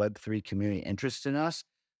portion of the Web3 community interest in us.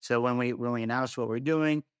 So when we announced what we're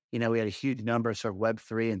doing, we had a huge number of sort of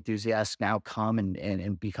Web3 enthusiasts now come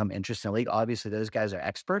and become interested in the league. Obviously, those guys are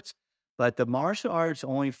experts, but the martial arts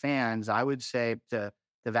only fans, I would say the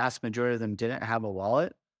vast majority of them didn't have a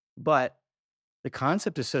wallet, but the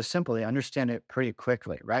concept is so simple. They understand it pretty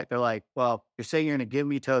quickly, right? They're like, well, you're saying you're going to give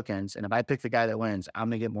me tokens. And if I pick the guy that wins, I'm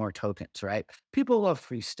going to get more tokens, right? People love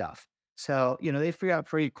free stuff. So, they figure out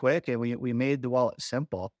pretty quick and we made the wallet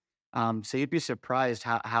simple. So you'd be surprised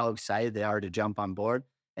how excited they are to jump on board.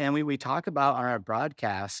 And we talk about on our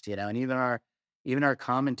broadcast, and even our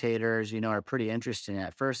commentators, are pretty interested in it.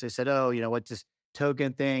 At first they said, oh, what's this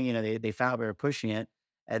token thing? They found we were pushing it.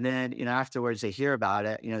 And then, afterwards they hear about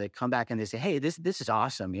it, they come back and they say, hey, this is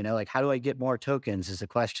awesome. Like, how do I get more tokens is a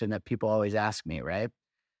question that people always ask me. Right.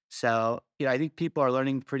 So, I think people are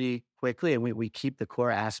learning pretty quickly and we keep the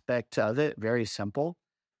core aspect of it very simple.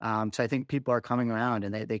 So I think people are coming around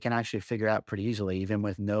and they can actually figure out pretty easily, even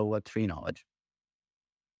with no Web3 knowledge.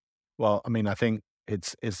 Well, I mean, I think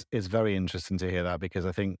it's very interesting to hear that because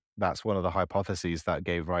I think that's one of the hypotheses that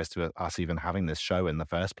gave rise to us even having this show in the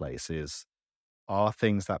first place are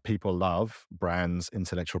things that people love, brands,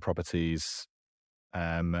 intellectual properties,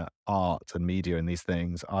 art and media and these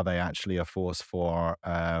things, are they actually a force for,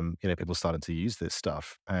 people starting to use this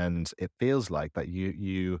stuff? And it feels like that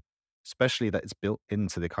you, especially that it's built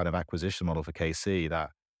into the kind of acquisition model for KC, that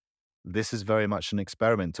this is very much an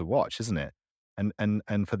experiment to watch, isn't it?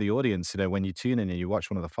 And for the audience, when you tune in and you watch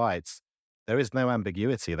one of the fights, there is no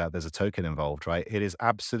ambiguity that there's a token involved, right? It is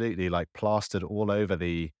absolutely like plastered all over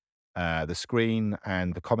the screen,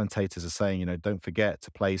 and the commentators are saying, don't forget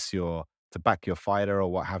to back your fighter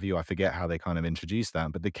or what have you. I forget how they kind of introduce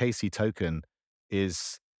that, but the KC token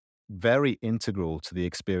is very integral to the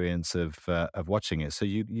experience of watching it. So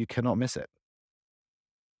you cannot miss it.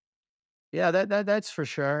 Yeah, that's for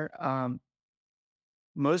sure.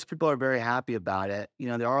 Most people are very happy about it.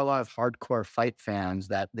 There are a lot of hardcore fight fans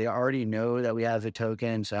that they already know that we have the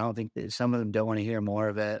token. So I don't think that some of them don't want to hear more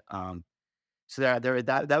of it. So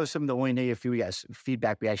that was some of the only negative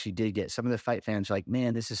feedback we actually did get. Some of the fight fans are like,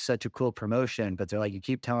 man, this is such a cool promotion. But they're like, you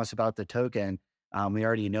keep telling us about the token. We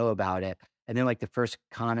already know about it. And then like the first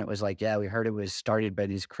comment was like, yeah, we heard it was started by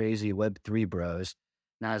these crazy Web3 bros.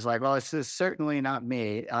 And I was like, well, this is certainly not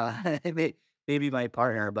me. Maybe my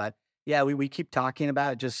partner. But yeah, we keep talking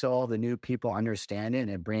about it just so all the new people understand it. And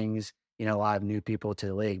it brings, a lot of new people to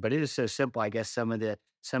the league. But it is so simple. I guess some of the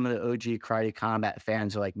OG Karate Combat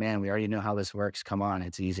fans are like, man, we already know how this works. Come on,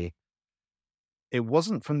 it's easy. It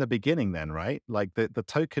wasn't from the beginning then, right? Like the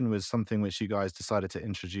token was something which you guys decided to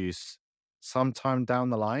introduce sometime down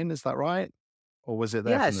the line. Is that right? Or was it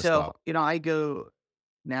there from the start? I go,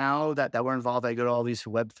 now that we're involved, I go to all these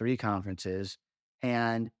Web3 conferences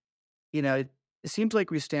and, it seems like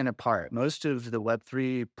we stand apart. Most of the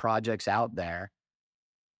Web3 projects out there,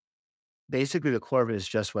 basically the core of it is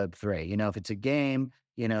just Web3. If it's a game,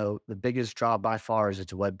 the biggest draw by far is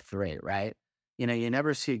it's Web3, right? You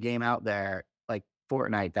never see a game out there like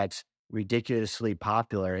Fortnite that's ridiculously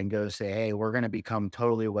popular and go say, hey, we're going to become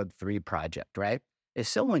totally a Web3 project, right? If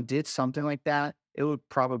someone did something like that, it would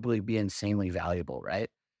probably be insanely valuable, right?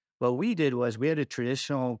 What we did was we had a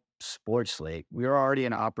traditional sports league. We were already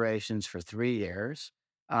in operations for 3 years.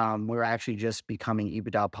 We were actually just becoming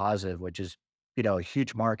EBITDA positive, which is, a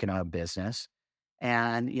huge mark in our business.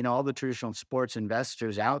 And, all the traditional sports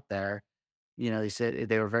investors out there, they said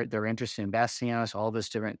they're interested in investing in us, all this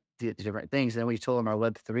different things. And then we told them our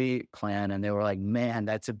Web3 plan, and they were like, "Man,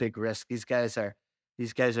 that's a big risk. These guys are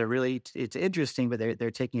really. It's interesting, but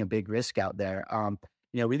they're taking a big risk out there.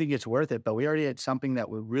 We think it's worth it, but we already had something that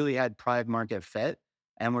we really had product market fit,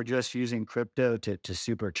 and we're just using crypto to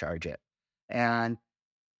supercharge it. And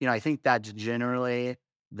I think that's generally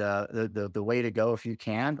the way to go if you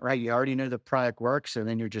can, right? You already know the product works, and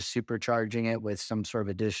then you're just supercharging it with some sort of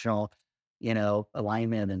additional,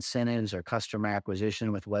 alignment of incentives or customer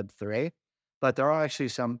acquisition with Web3. But there are actually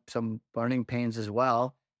some learning pains as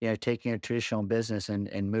well, taking a traditional business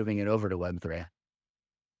and moving it over to Web3.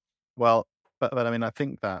 Well, but I mean, I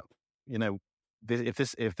think that,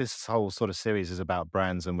 if this whole sort of series is about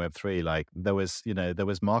brands and Web3, like there was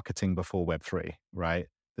marketing before Web3, right?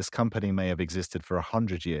 This company may have existed for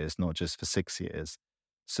 100 years, not just for 6 years.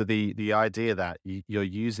 So the idea that you're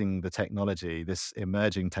using the technology, this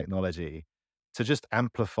emerging technology, to just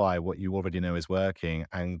amplify what you already know is working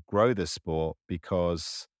and grow the sport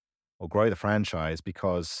or grow the franchise,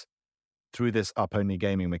 because through this up-only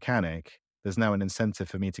gaming mechanic, there's now an incentive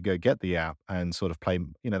for me to go get the app and sort of play.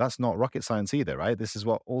 That's not rocket science either, right? This is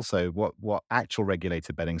what actual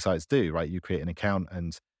regulated betting sites do, right? You create an account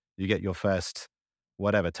and you get your first,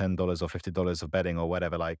 whatever, $10 or $50 of betting or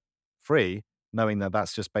whatever, like free, knowing that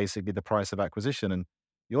that's just basically the price of acquisition. And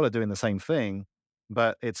you all are doing the same thing,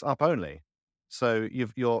 but it's up only. So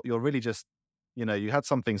you're really just, you had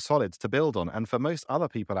something solid to build on. And for most other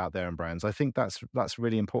people out there in brands, I think that's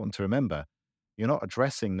really important to remember. You're not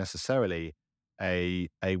addressing necessarily a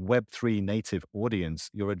Web3 native audience.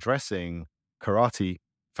 You're addressing karate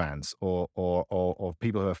fans or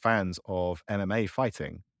people who are fans of MMA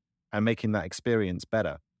fighting and making that experience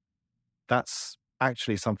better. That's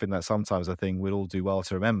actually something that sometimes I think we'll all do well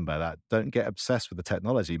to remember, that don't get obsessed with the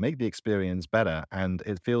technology, make the experience better. And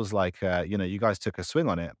it feels like, you guys took a swing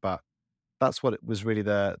on it, but that's what it was really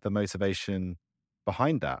the motivation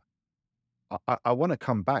behind that. I want to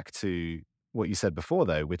come back to what you said before,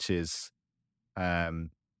 though, which is, you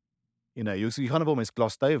kind of almost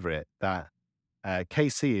glossed over it, that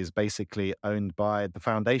KC is basically owned by the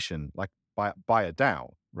foundation, like by a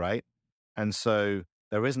DAO, right? And so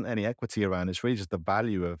there isn't any equity around. It's really just the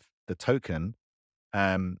value of the token.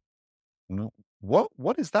 What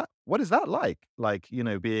is that? What is that like? Like,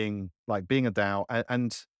 being a DAO,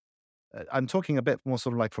 and I'm talking a bit more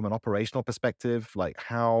sort of like from an operational perspective, like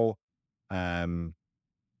how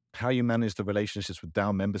you manage the relationships with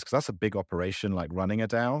DAO members, because that's a big operation, like running a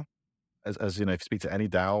DAO. As if you speak to any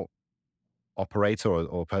DAO operator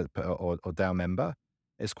or DAO member,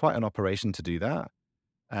 it's quite an operation to do that.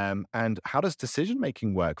 And how does decision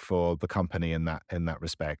making work for the company in that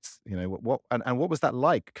respect? What was that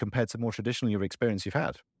like compared to more traditional your experience you've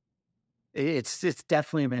had? It's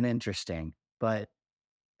definitely been interesting, but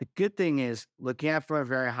the good thing is, looking at it from a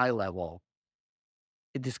very high level,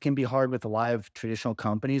 this can be hard with a lot of traditional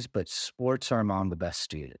companies, but sports are among the best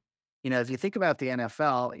suited. If you think about the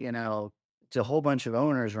NFL, it's a whole bunch of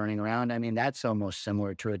owners running around. I mean, that's almost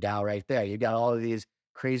similar to a DAO right there. You got all of these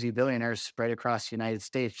crazy billionaires spread across the United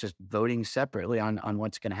States just voting separately on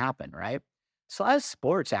what's going to happen, right? So a lot of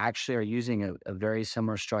sports actually are using a very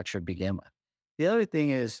similar structure to begin with. The other thing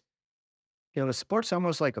is, sports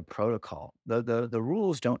almost like a protocol. The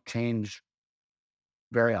rules don't change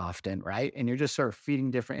very often, right? And you're just sort of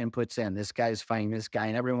feeding different inputs in. This guy's fighting this guy,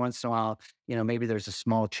 and every once in a while, maybe there's a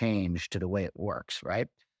small change to the way it works, right?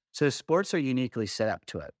 So sports are uniquely set up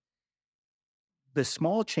to it. The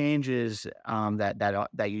small changes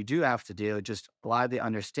that you do have to do, just a lot of the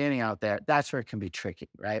understanding out there, that's where it can be tricky,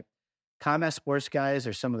 right? Combat sports guys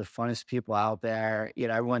are some of the funnest people out there.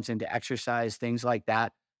 Everyone's into exercise, things like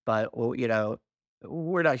that. But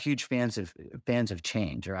we're not huge fans of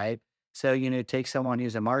change, right? So, take someone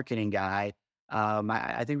who's a marketing guy.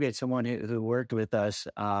 I think we had someone who worked with us,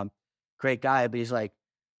 great guy, but he's like,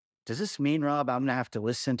 does this mean, Rob, I'm going to have to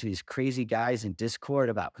listen to these crazy guys in Discord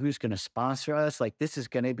about who's going to sponsor us? Like, this is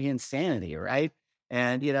going to be insanity, right?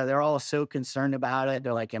 And, they're all so concerned about it.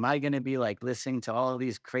 They're like, am I going to be like listening to all of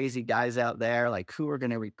these crazy guys out there? Like, who are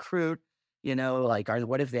going to recruit?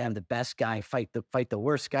 What if they have the best guy fight the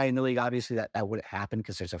worst guy in the league? Obviously that wouldn't happen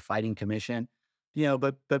because there's a fighting commission,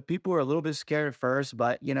 but people were a little bit scared at first,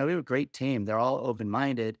 but we have a great team. They're all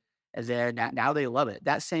open-minded, as now they love it.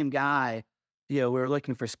 That same guy, we were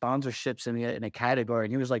looking for sponsorships in a category,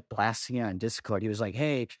 and he was like blasting it on Discord. He was like,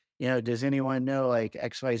 hey, does anyone know like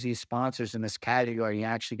XYZ sponsors in this category? You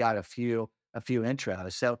actually got a few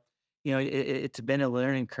intros. So, it's been a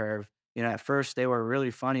learning curve. At first they were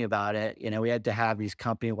really funny about it. We had to have these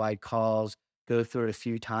company-wide calls, go through it a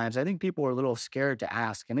few times. I think people were a little scared to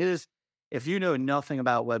ask. And it is, if you know nothing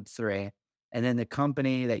about Web3, and then the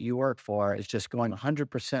company that you work for is just going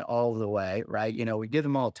 100% all the way, right? We give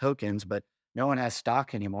them all tokens, but no one has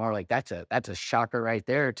stock anymore. Like that's a shocker right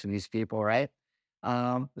there to these people, right?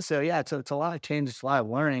 So yeah, it's a lot of change, it's a lot of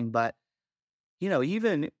learning, but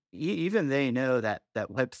even they know that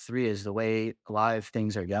Web3 is the way a lot of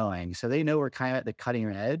things are going. So they know we're kind of at the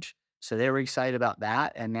cutting edge. So they were excited about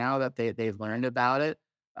that. And now that they've learned about it,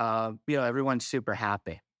 everyone's super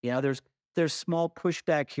happy. There's small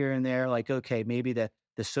pushback here and there, like, okay, maybe the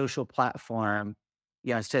social platform,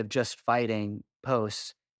 instead of just fighting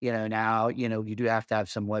posts, now, you do have to have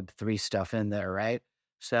some Web3 stuff in there, right?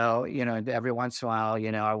 So, every once in a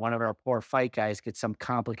while, one of our poor fight guys gets some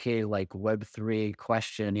complicated like Web3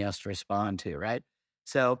 question he has to respond to, right?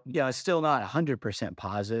 So, it's still not 100%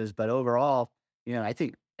 positives, but overall, I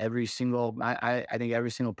think I think every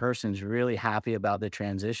single person is really happy about the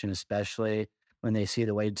transition, especially when they see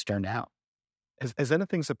the way it's turned out. Has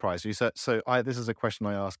anything surprised you? This is a question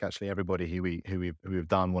I ask actually everybody who we've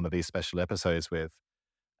done one of these special episodes with.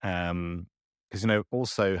 Because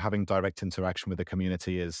also having direct interaction with the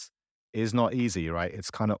community is not easy, right? It's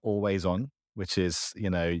kind of always on, which is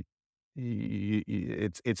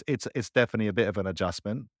it's definitely a bit of an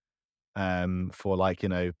adjustment. For like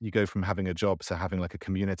you go from having a job to having like a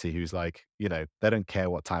community who's like they don't care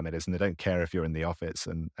what time it is and they don't care if you're in the office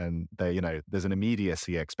and they there's an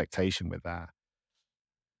immediacy expectation with that.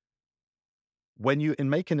 When you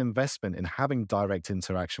make an investment in having direct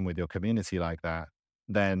interaction with your community like that,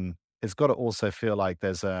 then it's got to also feel like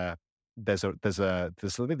there's something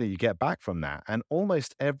that you get back from that. And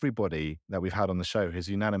almost everybody that we've had on the show has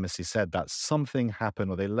unanimously said that something happened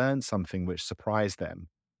or they learned something which surprised them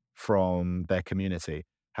from their community.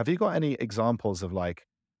 Have you got any examples of like,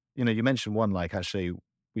 you mentioned one, like actually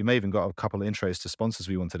we may even got a couple of intros to sponsors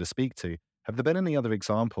we wanted to speak to. Have there been any other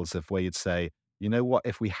examples of where you'd say, you know what,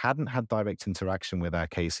 if we hadn't had direct interaction with our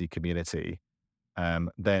KC community,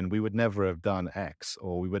 then we would never have done X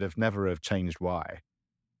or we would have never have changed Y.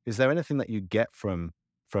 Is there anything that you get from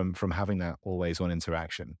having that always on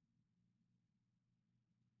interaction?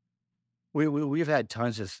 We've had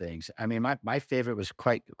tons of things. I mean, my favorite was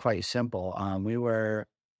quite simple. We were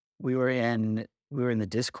in the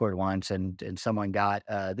Discord once, and someone got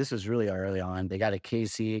this was really early on. They got a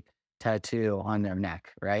KC tattoo on their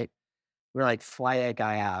neck, right? We're like, fly that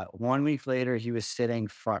guy out. 1 week later, he was sitting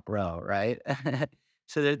front row, right?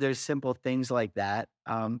 So there's simple things like that.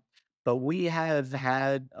 But we have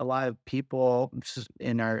had a lot of people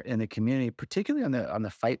in the community, particularly on the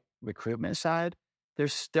fight recruitment side. There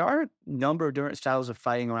are a number of different styles of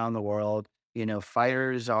fighting around the world.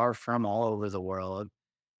 Fighters are from all over the world.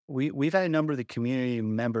 We've had a number of the community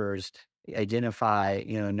members identify,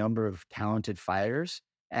 a number of talented fighters.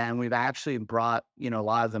 And we've actually brought, a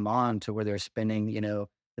lot of them on to where they're spending, the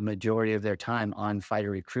majority of their time on fighter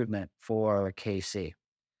recruitment for KC.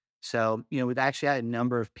 So, we've actually had a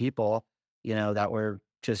number of people, that were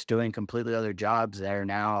just doing completely other jobs that are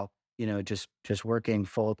now, just working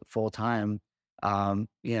full time,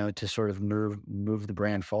 to sort of move the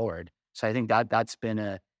brand forward. So I think that's been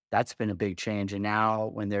a big change. And now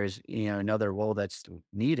when there's, another role that's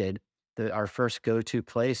needed, our first go-to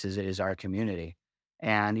place is our community.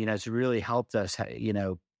 And, it's really helped us,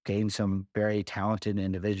 gain some very talented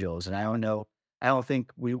individuals. And I don't think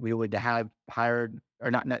we would have hired, or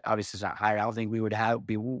not obviously it's not hired. I don't think we would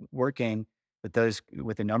be working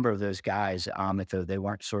with a number of those guys if they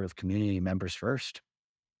weren't sort of community members first.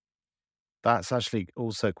 That's actually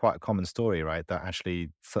also quite a common story, right? That actually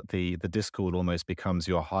the Discord almost becomes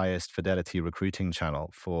your highest fidelity recruiting channel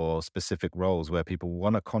for specific roles where people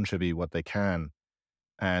want to contribute what they can.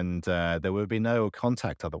 And there would be no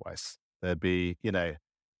contact otherwise. There'd be,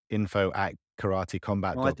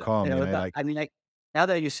 info@karatecombat.com. Now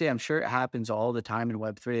that you say, I'm sure it happens all the time in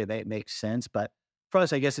Web3. It makes sense. But for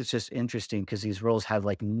us, I guess it's just interesting because these roles have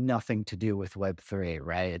like nothing to do with Web3,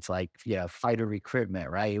 right? It's like, fighter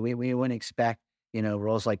recruitment, right? We wouldn't expect,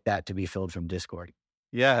 roles like that to be filled from Discord.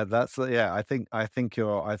 Yeah, I think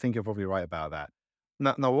you're probably right about that.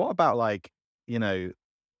 Now what about like,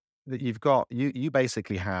 that you've got, you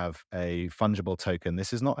basically have a fungible token.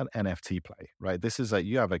 This is not an NFT play, right? This is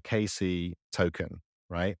you have a KC token,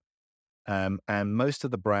 right? And most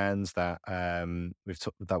of the brands that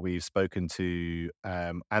we've spoken to,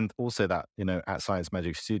 and also that at Science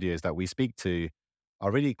Magic Studios that we speak to,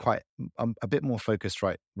 are really quite a bit more focused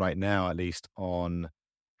right now, at least, on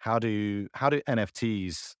how do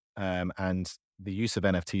NFTs and the use of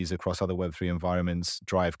NFTs across other Web3 environments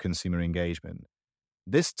drive consumer engagement.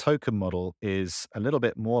 This token model is a little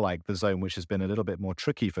bit more like the zone, which has been a little bit more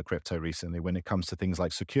tricky for crypto recently when it comes to things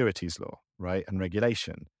like securities law, right, and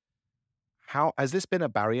regulation. How has this been a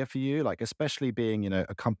barrier for you? Like, especially being,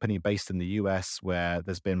 a company based in the US where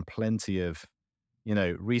there's been plenty of,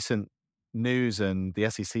 recent news, and the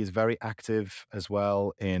SEC is very active as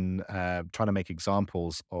well in trying to make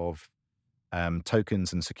examples of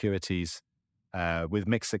tokens and securities with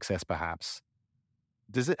mixed success, perhaps.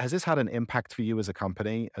 Has this had an impact for you as a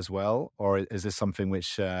company as well, or is this something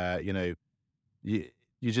which you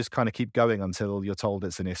you just kind of keep going until you're told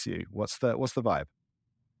it's an issue? What's the vibe?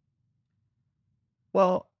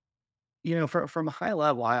 Well, from a high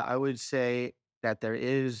level, I would say that there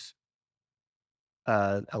is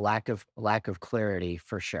a lack of clarity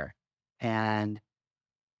for sure, and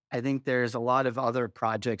I think there's a lot of other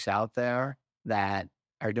projects out there that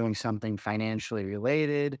are doing something financially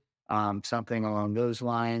related, something along those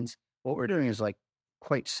lines. What we're doing is like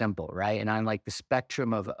quite simple, right? And on like the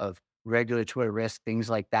spectrum of regulatory risk, things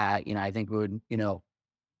like that, I think would,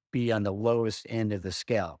 be on the lowest end of the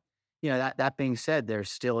scale. That being said, there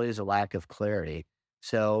still is a lack of clarity.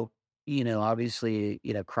 So, obviously,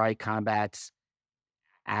 Cry Combat's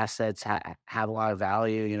assets have a lot of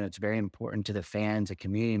value. It's very important to the fans, the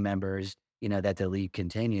community members, that the league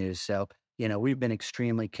continues. So, we've been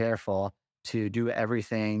extremely careful to do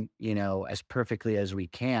everything, as perfectly as we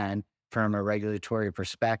can from a regulatory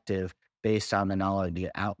perspective based on the knowledge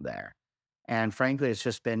out there. And frankly, it's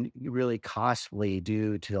just been really costly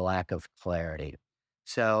due to the lack of clarity.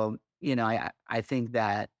 So, I think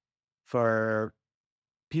that for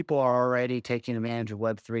people are already taking advantage of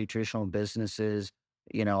Web3 traditional businesses,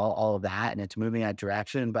 all of that, and it's moving that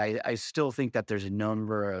direction. But I still think that there's a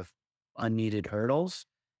number of unneeded hurdles.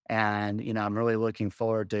 And, I'm really looking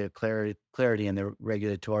forward to clarity in the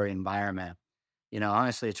regulatory environment.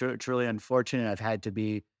 Honestly, it's really unfortunate. I've had to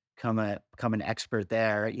become an expert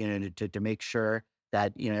there, to make sure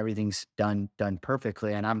that, everything's done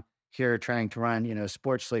perfectly. And I'm here trying to run, a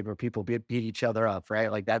sports league where people beat each other up,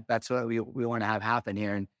 right? Like that's what we want to have happen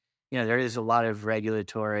here. And, there is a lot of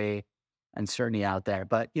regulatory uncertainty out there,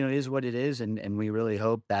 but, it is what it is. And we really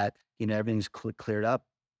hope that, everything's cleared up.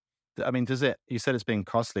 I mean, you said it's being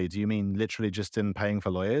costly. Do you mean literally just in paying for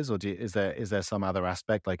lawyers, or is there some other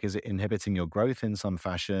aspect? Like, is it inhibiting your growth in some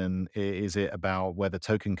fashion? Is it about where the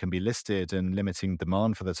token can be listed and limiting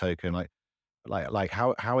demand for the token? Like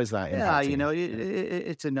how is that Yeah, impacting?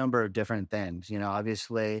 it's a number of different things.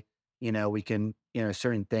 Obviously, we can,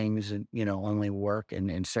 certain things, only work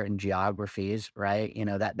in certain geographies, right?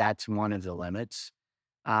 That's one of the limits.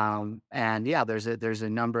 And yeah, there's a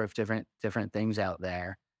number of different things out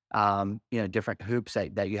there. Different hoops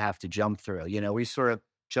that you have to jump through. We sort of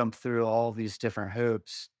jump through all these different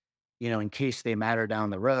hoops, in case they matter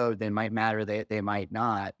down the road. They might matter, they might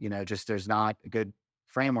not, just there's not a good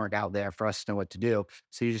framework out there for us to know what to do.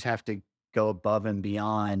 So you just have to go above and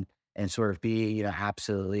beyond and sort of be,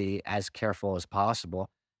 absolutely as careful as possible.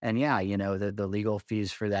 And yeah, the legal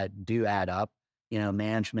fees for that do add up.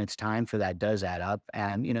 Management's time for that does add up.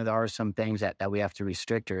 And, there are some things that we have to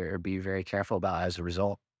restrict or be very careful about as a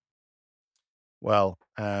result. Well,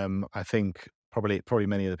 I think probably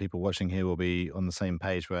many of the people watching here will be on the same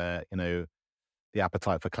page where, the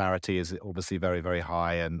appetite for clarity is obviously very, very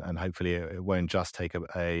high, and hopefully it won't just take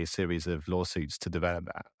a series of lawsuits to develop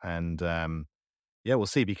that. And yeah, we'll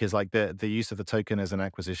see, because like the use of the token as an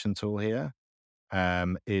acquisition tool here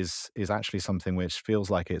is actually something which feels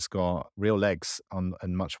like it's got real legs on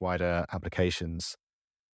and much wider applications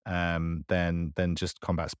than just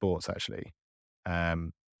combat sports, actually.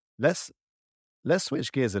 Um, let's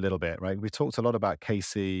switch gears a little bit, right? We talked a lot about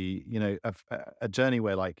Casey, a journey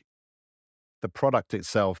where like the product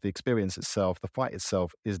itself, the experience itself, the fight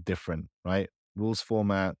itself is different, right? Rules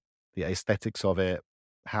format, the aesthetics of it,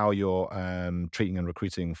 how you're treating and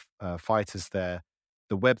recruiting fighters there.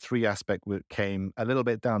 The Web3 aspect came a little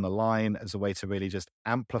bit down the line as a way to really just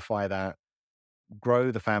amplify that,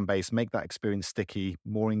 grow the fan base, make that experience sticky,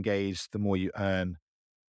 more engaged, the more you earn.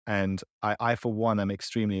 And I for one, am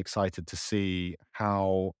extremely excited to see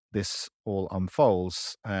how this all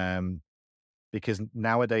unfolds. Because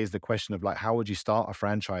nowadays the question of like, how would you start a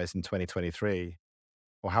franchise in 2023?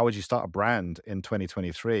 Or how would you start a brand in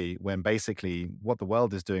 2023 when basically what the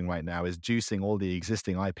world is doing right now is juicing all the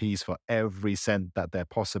existing IPs for every cent that they're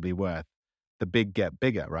possibly worth? The big get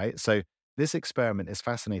bigger, right? So this experiment is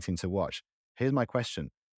fascinating to watch. Here's my question.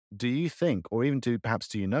 Do you think, or even do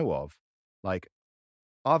you know of, like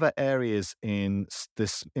are there areas in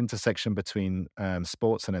this intersection between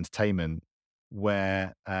sports and entertainment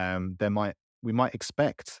where we might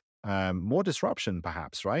expect more disruption,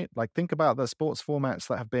 perhaps, right? Like think about the sports formats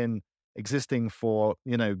that have been existing for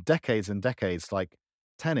decades and decades, like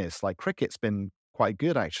tennis, like cricket's been quite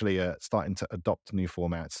good actually at starting to adopt new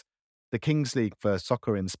formats. The Kings League for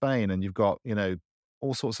soccer in Spain, and you've got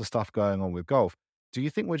all sorts of stuff going on with golf. Do you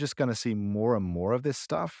think we're just going to see more and more of this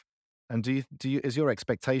stuff? And is your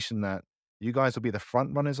expectation that you guys will be the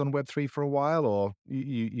front runners on Web3 for a while, or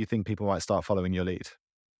you think people might start following your lead?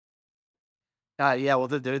 Yeah, well,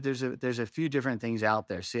 there's a few different things out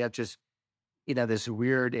there. So you have just this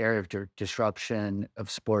weird area of disruption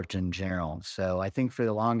of sports in general. So I think for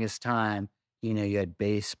the longest time, you had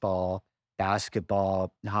baseball,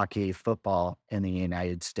 basketball, hockey, football in the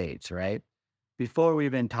United States, right? Before we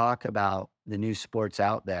even talk about the new sports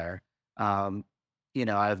out there, out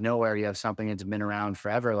of nowhere, you have something that's been around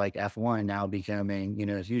forever, like F1 now becoming,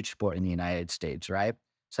 a huge sport in the United States, right?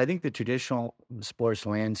 So I think the traditional sports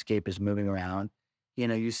landscape is moving around.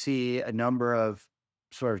 You see a number of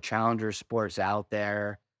sort of challenger sports out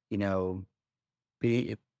there,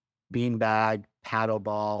 be, beanbag,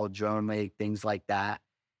 paddleball, drone league, things like that.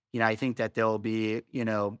 I think that there'll be,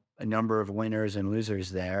 a number of winners and losers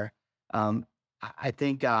there. I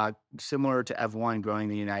think similar to F1 growing in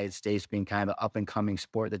the United States, being kind of an up and coming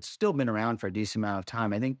sport that's still been around for a decent amount of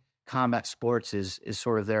time, I think combat sports is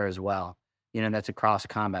sort of there as well. That's across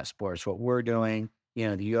combat sports. What we're doing, the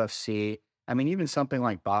UFC, I mean, even something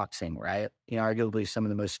like boxing, right? Arguably some of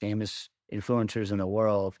the most famous influencers in the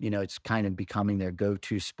world, it's kind of becoming their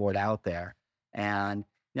go-to sport out there. And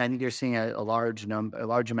I think you're seeing a large amount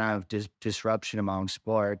of disruption among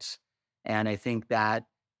sports. And I think that,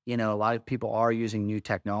 a lot of people are using new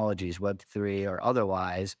technologies, Web3 or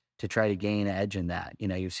otherwise, to try to gain an edge in that.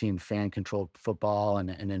 You've seen fan-controlled football and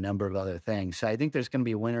a number of other things. So I think there's going to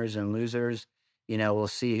be winners and losers. We'll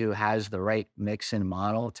see who has the right mix and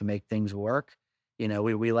model to make things work.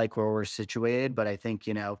 We like where we're situated, but I think,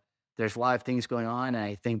 there's a lot of things going on. And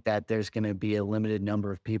I think that there's going to be a limited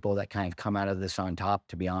number of people that kind of come out of this on top,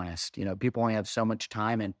 to be honest. People only have so much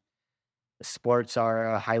time, and sports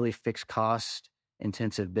are a highly fixed cost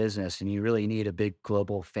intensive business, and you really need a big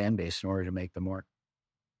global fan base in order to make them work.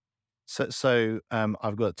 So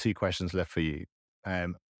I've got two questions left for you.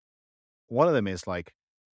 One of them is like,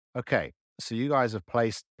 okay, so you guys have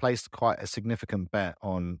placed quite a significant bet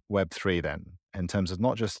on Web3 then, in terms of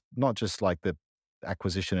not just like the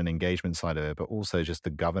acquisition and engagement side of it, but also just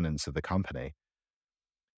the governance of the company.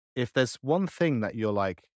 If there's one thing that you're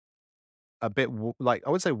like a bit like,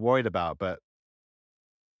 I would say worried about, but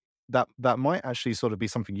that might actually sort of be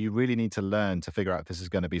something you really need to learn to figure out if this is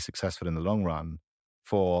going to be successful in the long run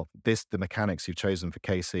for the mechanics you've chosen for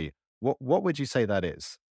KC. What would you say that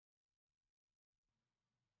is?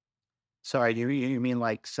 Sorry, do you mean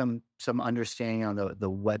like some understanding on the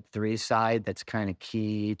Web3 side that's kind of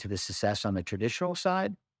key to the success on the traditional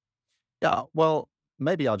side? Yeah, well,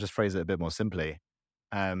 maybe I'll just phrase it a bit more simply.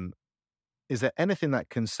 Is there anything that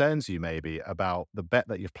concerns you maybe about the bet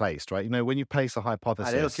that you've placed, right? When you place a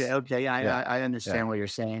hypothesis. Okay, I understand what you're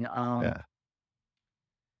saying. Yeah.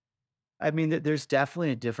 I mean, there's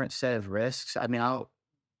definitely a different set of risks. I mean,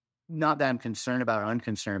 not that I'm concerned about or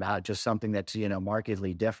unconcerned about, just something that's,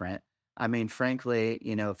 markedly different. I mean, frankly,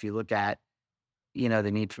 if you look at,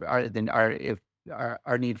 the need for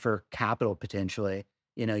our need for capital potentially,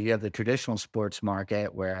 you have the traditional sports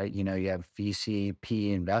market where, you have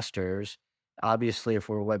VCP investors. Obviously, if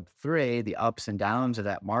we're Web3, the ups and downs of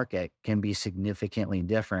that market can be significantly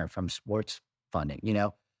different from sports funding.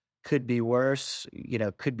 Could be worse,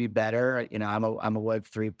 could be better. I'm a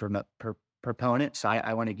Web3 proponent, so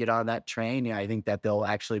I want to get on that train. I think that there'll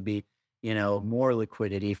actually be, more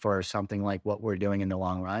liquidity for something like what we're doing in the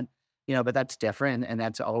long run. But that's different, and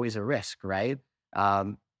that's always a risk, right?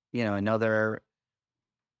 Another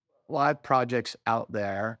live projects out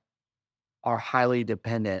there are highly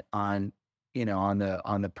dependent on, on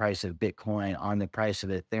the price of Bitcoin, on the price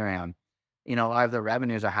of Ethereum. A lot of the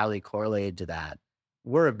revenues are highly correlated to that.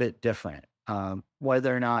 We're a bit different.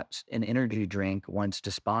 Whether or not an energy drink wants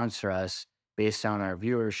to sponsor us based on our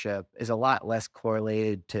viewership is a lot less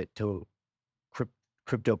correlated to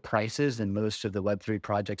crypto prices than most of the Web3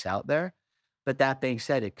 projects out there. But that being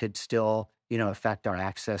said, it could still, affect our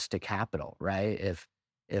access to capital, right?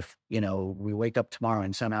 If we wake up tomorrow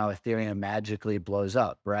and somehow Ethereum magically blows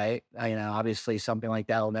up, right? Obviously something like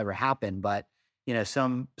that will never happen, but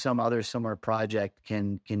some other similar project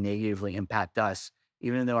can negatively impact us,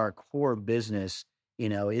 even though our core business,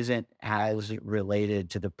 isn't as related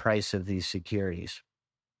to the price of these securities.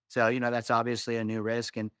 So, that's obviously a new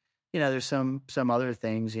risk. And, there's some other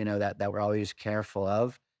things, that we're always careful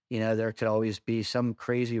of. There could always be some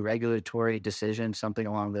crazy regulatory decision, something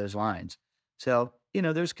along those lines. So,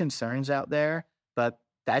 there's concerns out there, but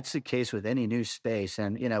that's the case with any new space.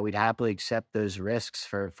 And, we'd happily accept those risks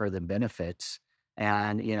for the benefits.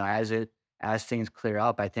 And, as things clear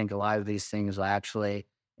up, I think a lot of these things will actually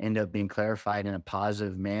end up being clarified in a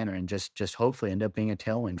positive manner and just hopefully end up being a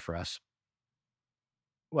tailwind for us.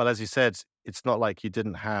 Well, as you said, it's not like you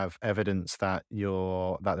didn't have evidence that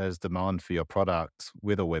there's demand for your product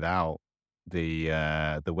with or without the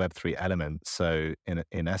Web3 element. So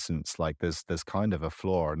in essence, like there's kind of a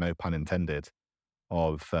flaw, no pun intended,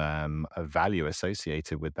 of a value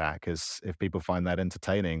associated with that. Because if people find that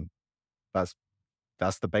entertaining, that's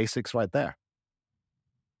the basics right there.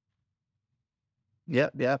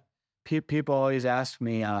 Yep, yep. People always ask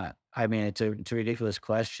me, I mean, it's a ridiculous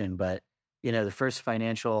question, but the first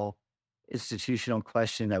financial institutional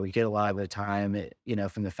question that we get a lot of the time,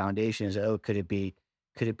 from the foundation is, oh, could it be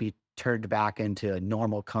turned back into a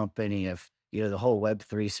normal company if, the whole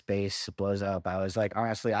Web3 space blows up? I was like,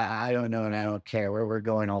 honestly, I don't know, and I don't care where we're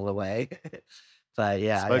going all the way. But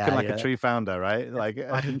yeah, Spoken like a true founder, right? Like,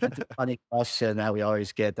 that's a funny question that we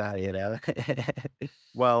always get that.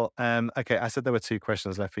 Well, okay. I said there were two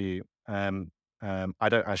questions left for you. I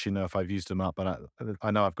don't actually know if I've used them up, but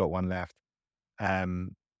I know I've got one left.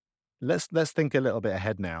 Let's think a little bit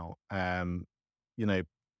ahead now. You know,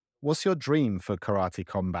 what's your dream for Karate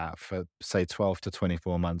Combat for say 12 to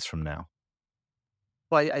 24 months from now?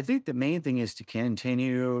 Well, I think the main thing is to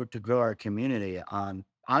continue to grow our community.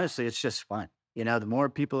 Honestly, it's just fun. The more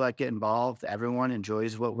people that get involved, everyone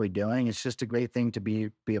enjoys what we're doing. It's just a great thing to be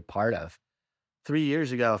a part of. 3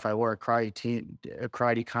 years ago, if I wore a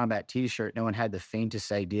karate combat T-shirt, no one had the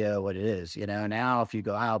faintest idea what it is. Now if you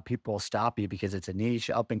go out, people stop you because it's a niche,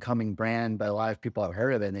 up and coming brand, but a lot of people have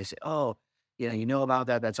heard of it and they say, "Oh, you know about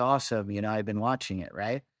that? That's awesome. I've been watching it,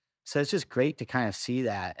 right?" So it's just great to kind of see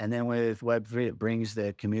that. And then with Web3, it brings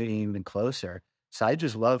the community even closer. So I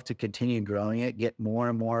just love to continue growing it, get more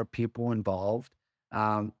and more people involved.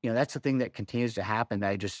 That's the thing that continues to happen.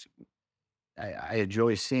 That I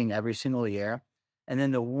enjoy seeing every single year. And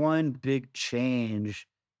then the one big change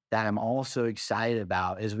that I'm also excited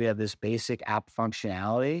about is we have this basic app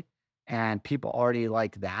functionality and people already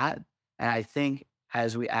like that. And I think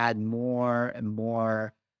as we add more and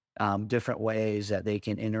more different ways that they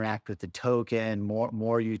can interact with the token,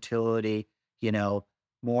 more utility,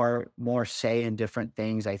 more say in different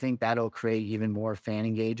things, I think that'll create even more fan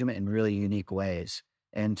engagement in really unique ways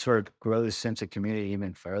and sort of grow the sense of community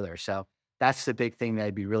even further. So that's the big thing that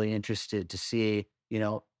I'd be really interested to see,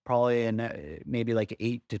 probably in maybe like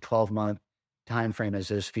 8 to 12 month time frame as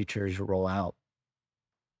those features roll out.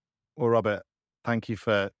 Well, Robert, thank you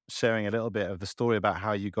for sharing a little bit of the story about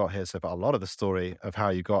how you got here. So a lot of the story of how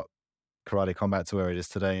you got Karate Combat to where it is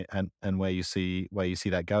today and where you see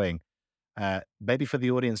that going. Maybe for the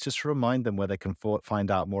audience, just to remind them where they can find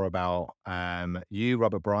out more about you,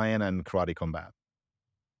 Robert Bryan, and Karate Combat.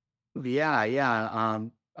 Yeah.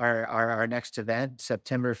 Our next event,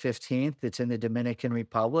 September 15th, it's in the Dominican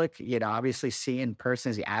Republic. Obviously see in person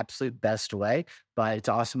is the absolute best way, but it's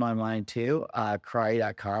awesome online too.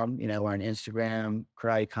 Karate.com, we're on Instagram,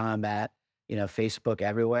 Karate Combat, Facebook,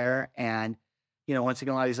 everywhere. And, once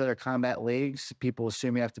again, a lot of these other combat leagues, people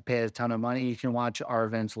assume you have to pay a ton of money. You can watch our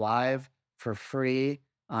events live for free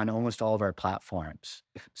on almost all of our platforms.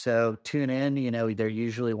 So tune in, they're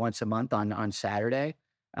usually once a month on Saturday.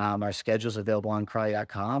 Our schedule's available on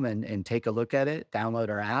karate.com and take a look at it, download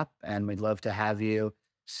our app, and we'd love to have you,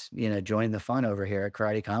 join the fun over here at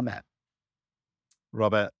Karate Combat.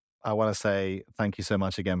 Robert, I want to say thank you so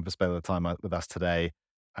much again for spending the time with us today.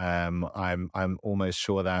 I'm almost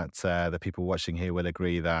sure that the people watching here will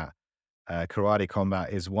agree that Karate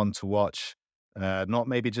Combat is one to watch, not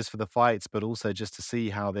maybe just for the fights, but also just to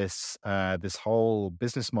see how this whole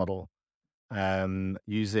business model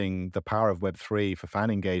using the power of Web3 for fan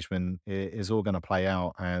engagement is all going to play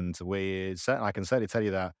out. And I can certainly tell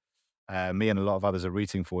you that me and a lot of others are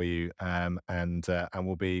rooting for you, and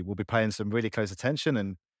we'll be paying some really close attention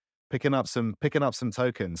and picking up some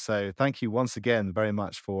tokens. So thank you once again very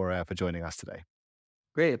much for joining us today.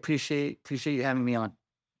 Great, appreciate you having me on.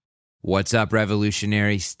 What's up,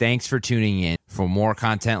 revolutionaries? Thanks for tuning in. For more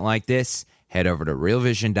content like this, head over to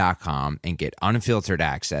realvision.com and get unfiltered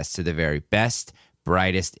access to the very best,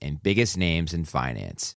 brightest, and biggest names in finance.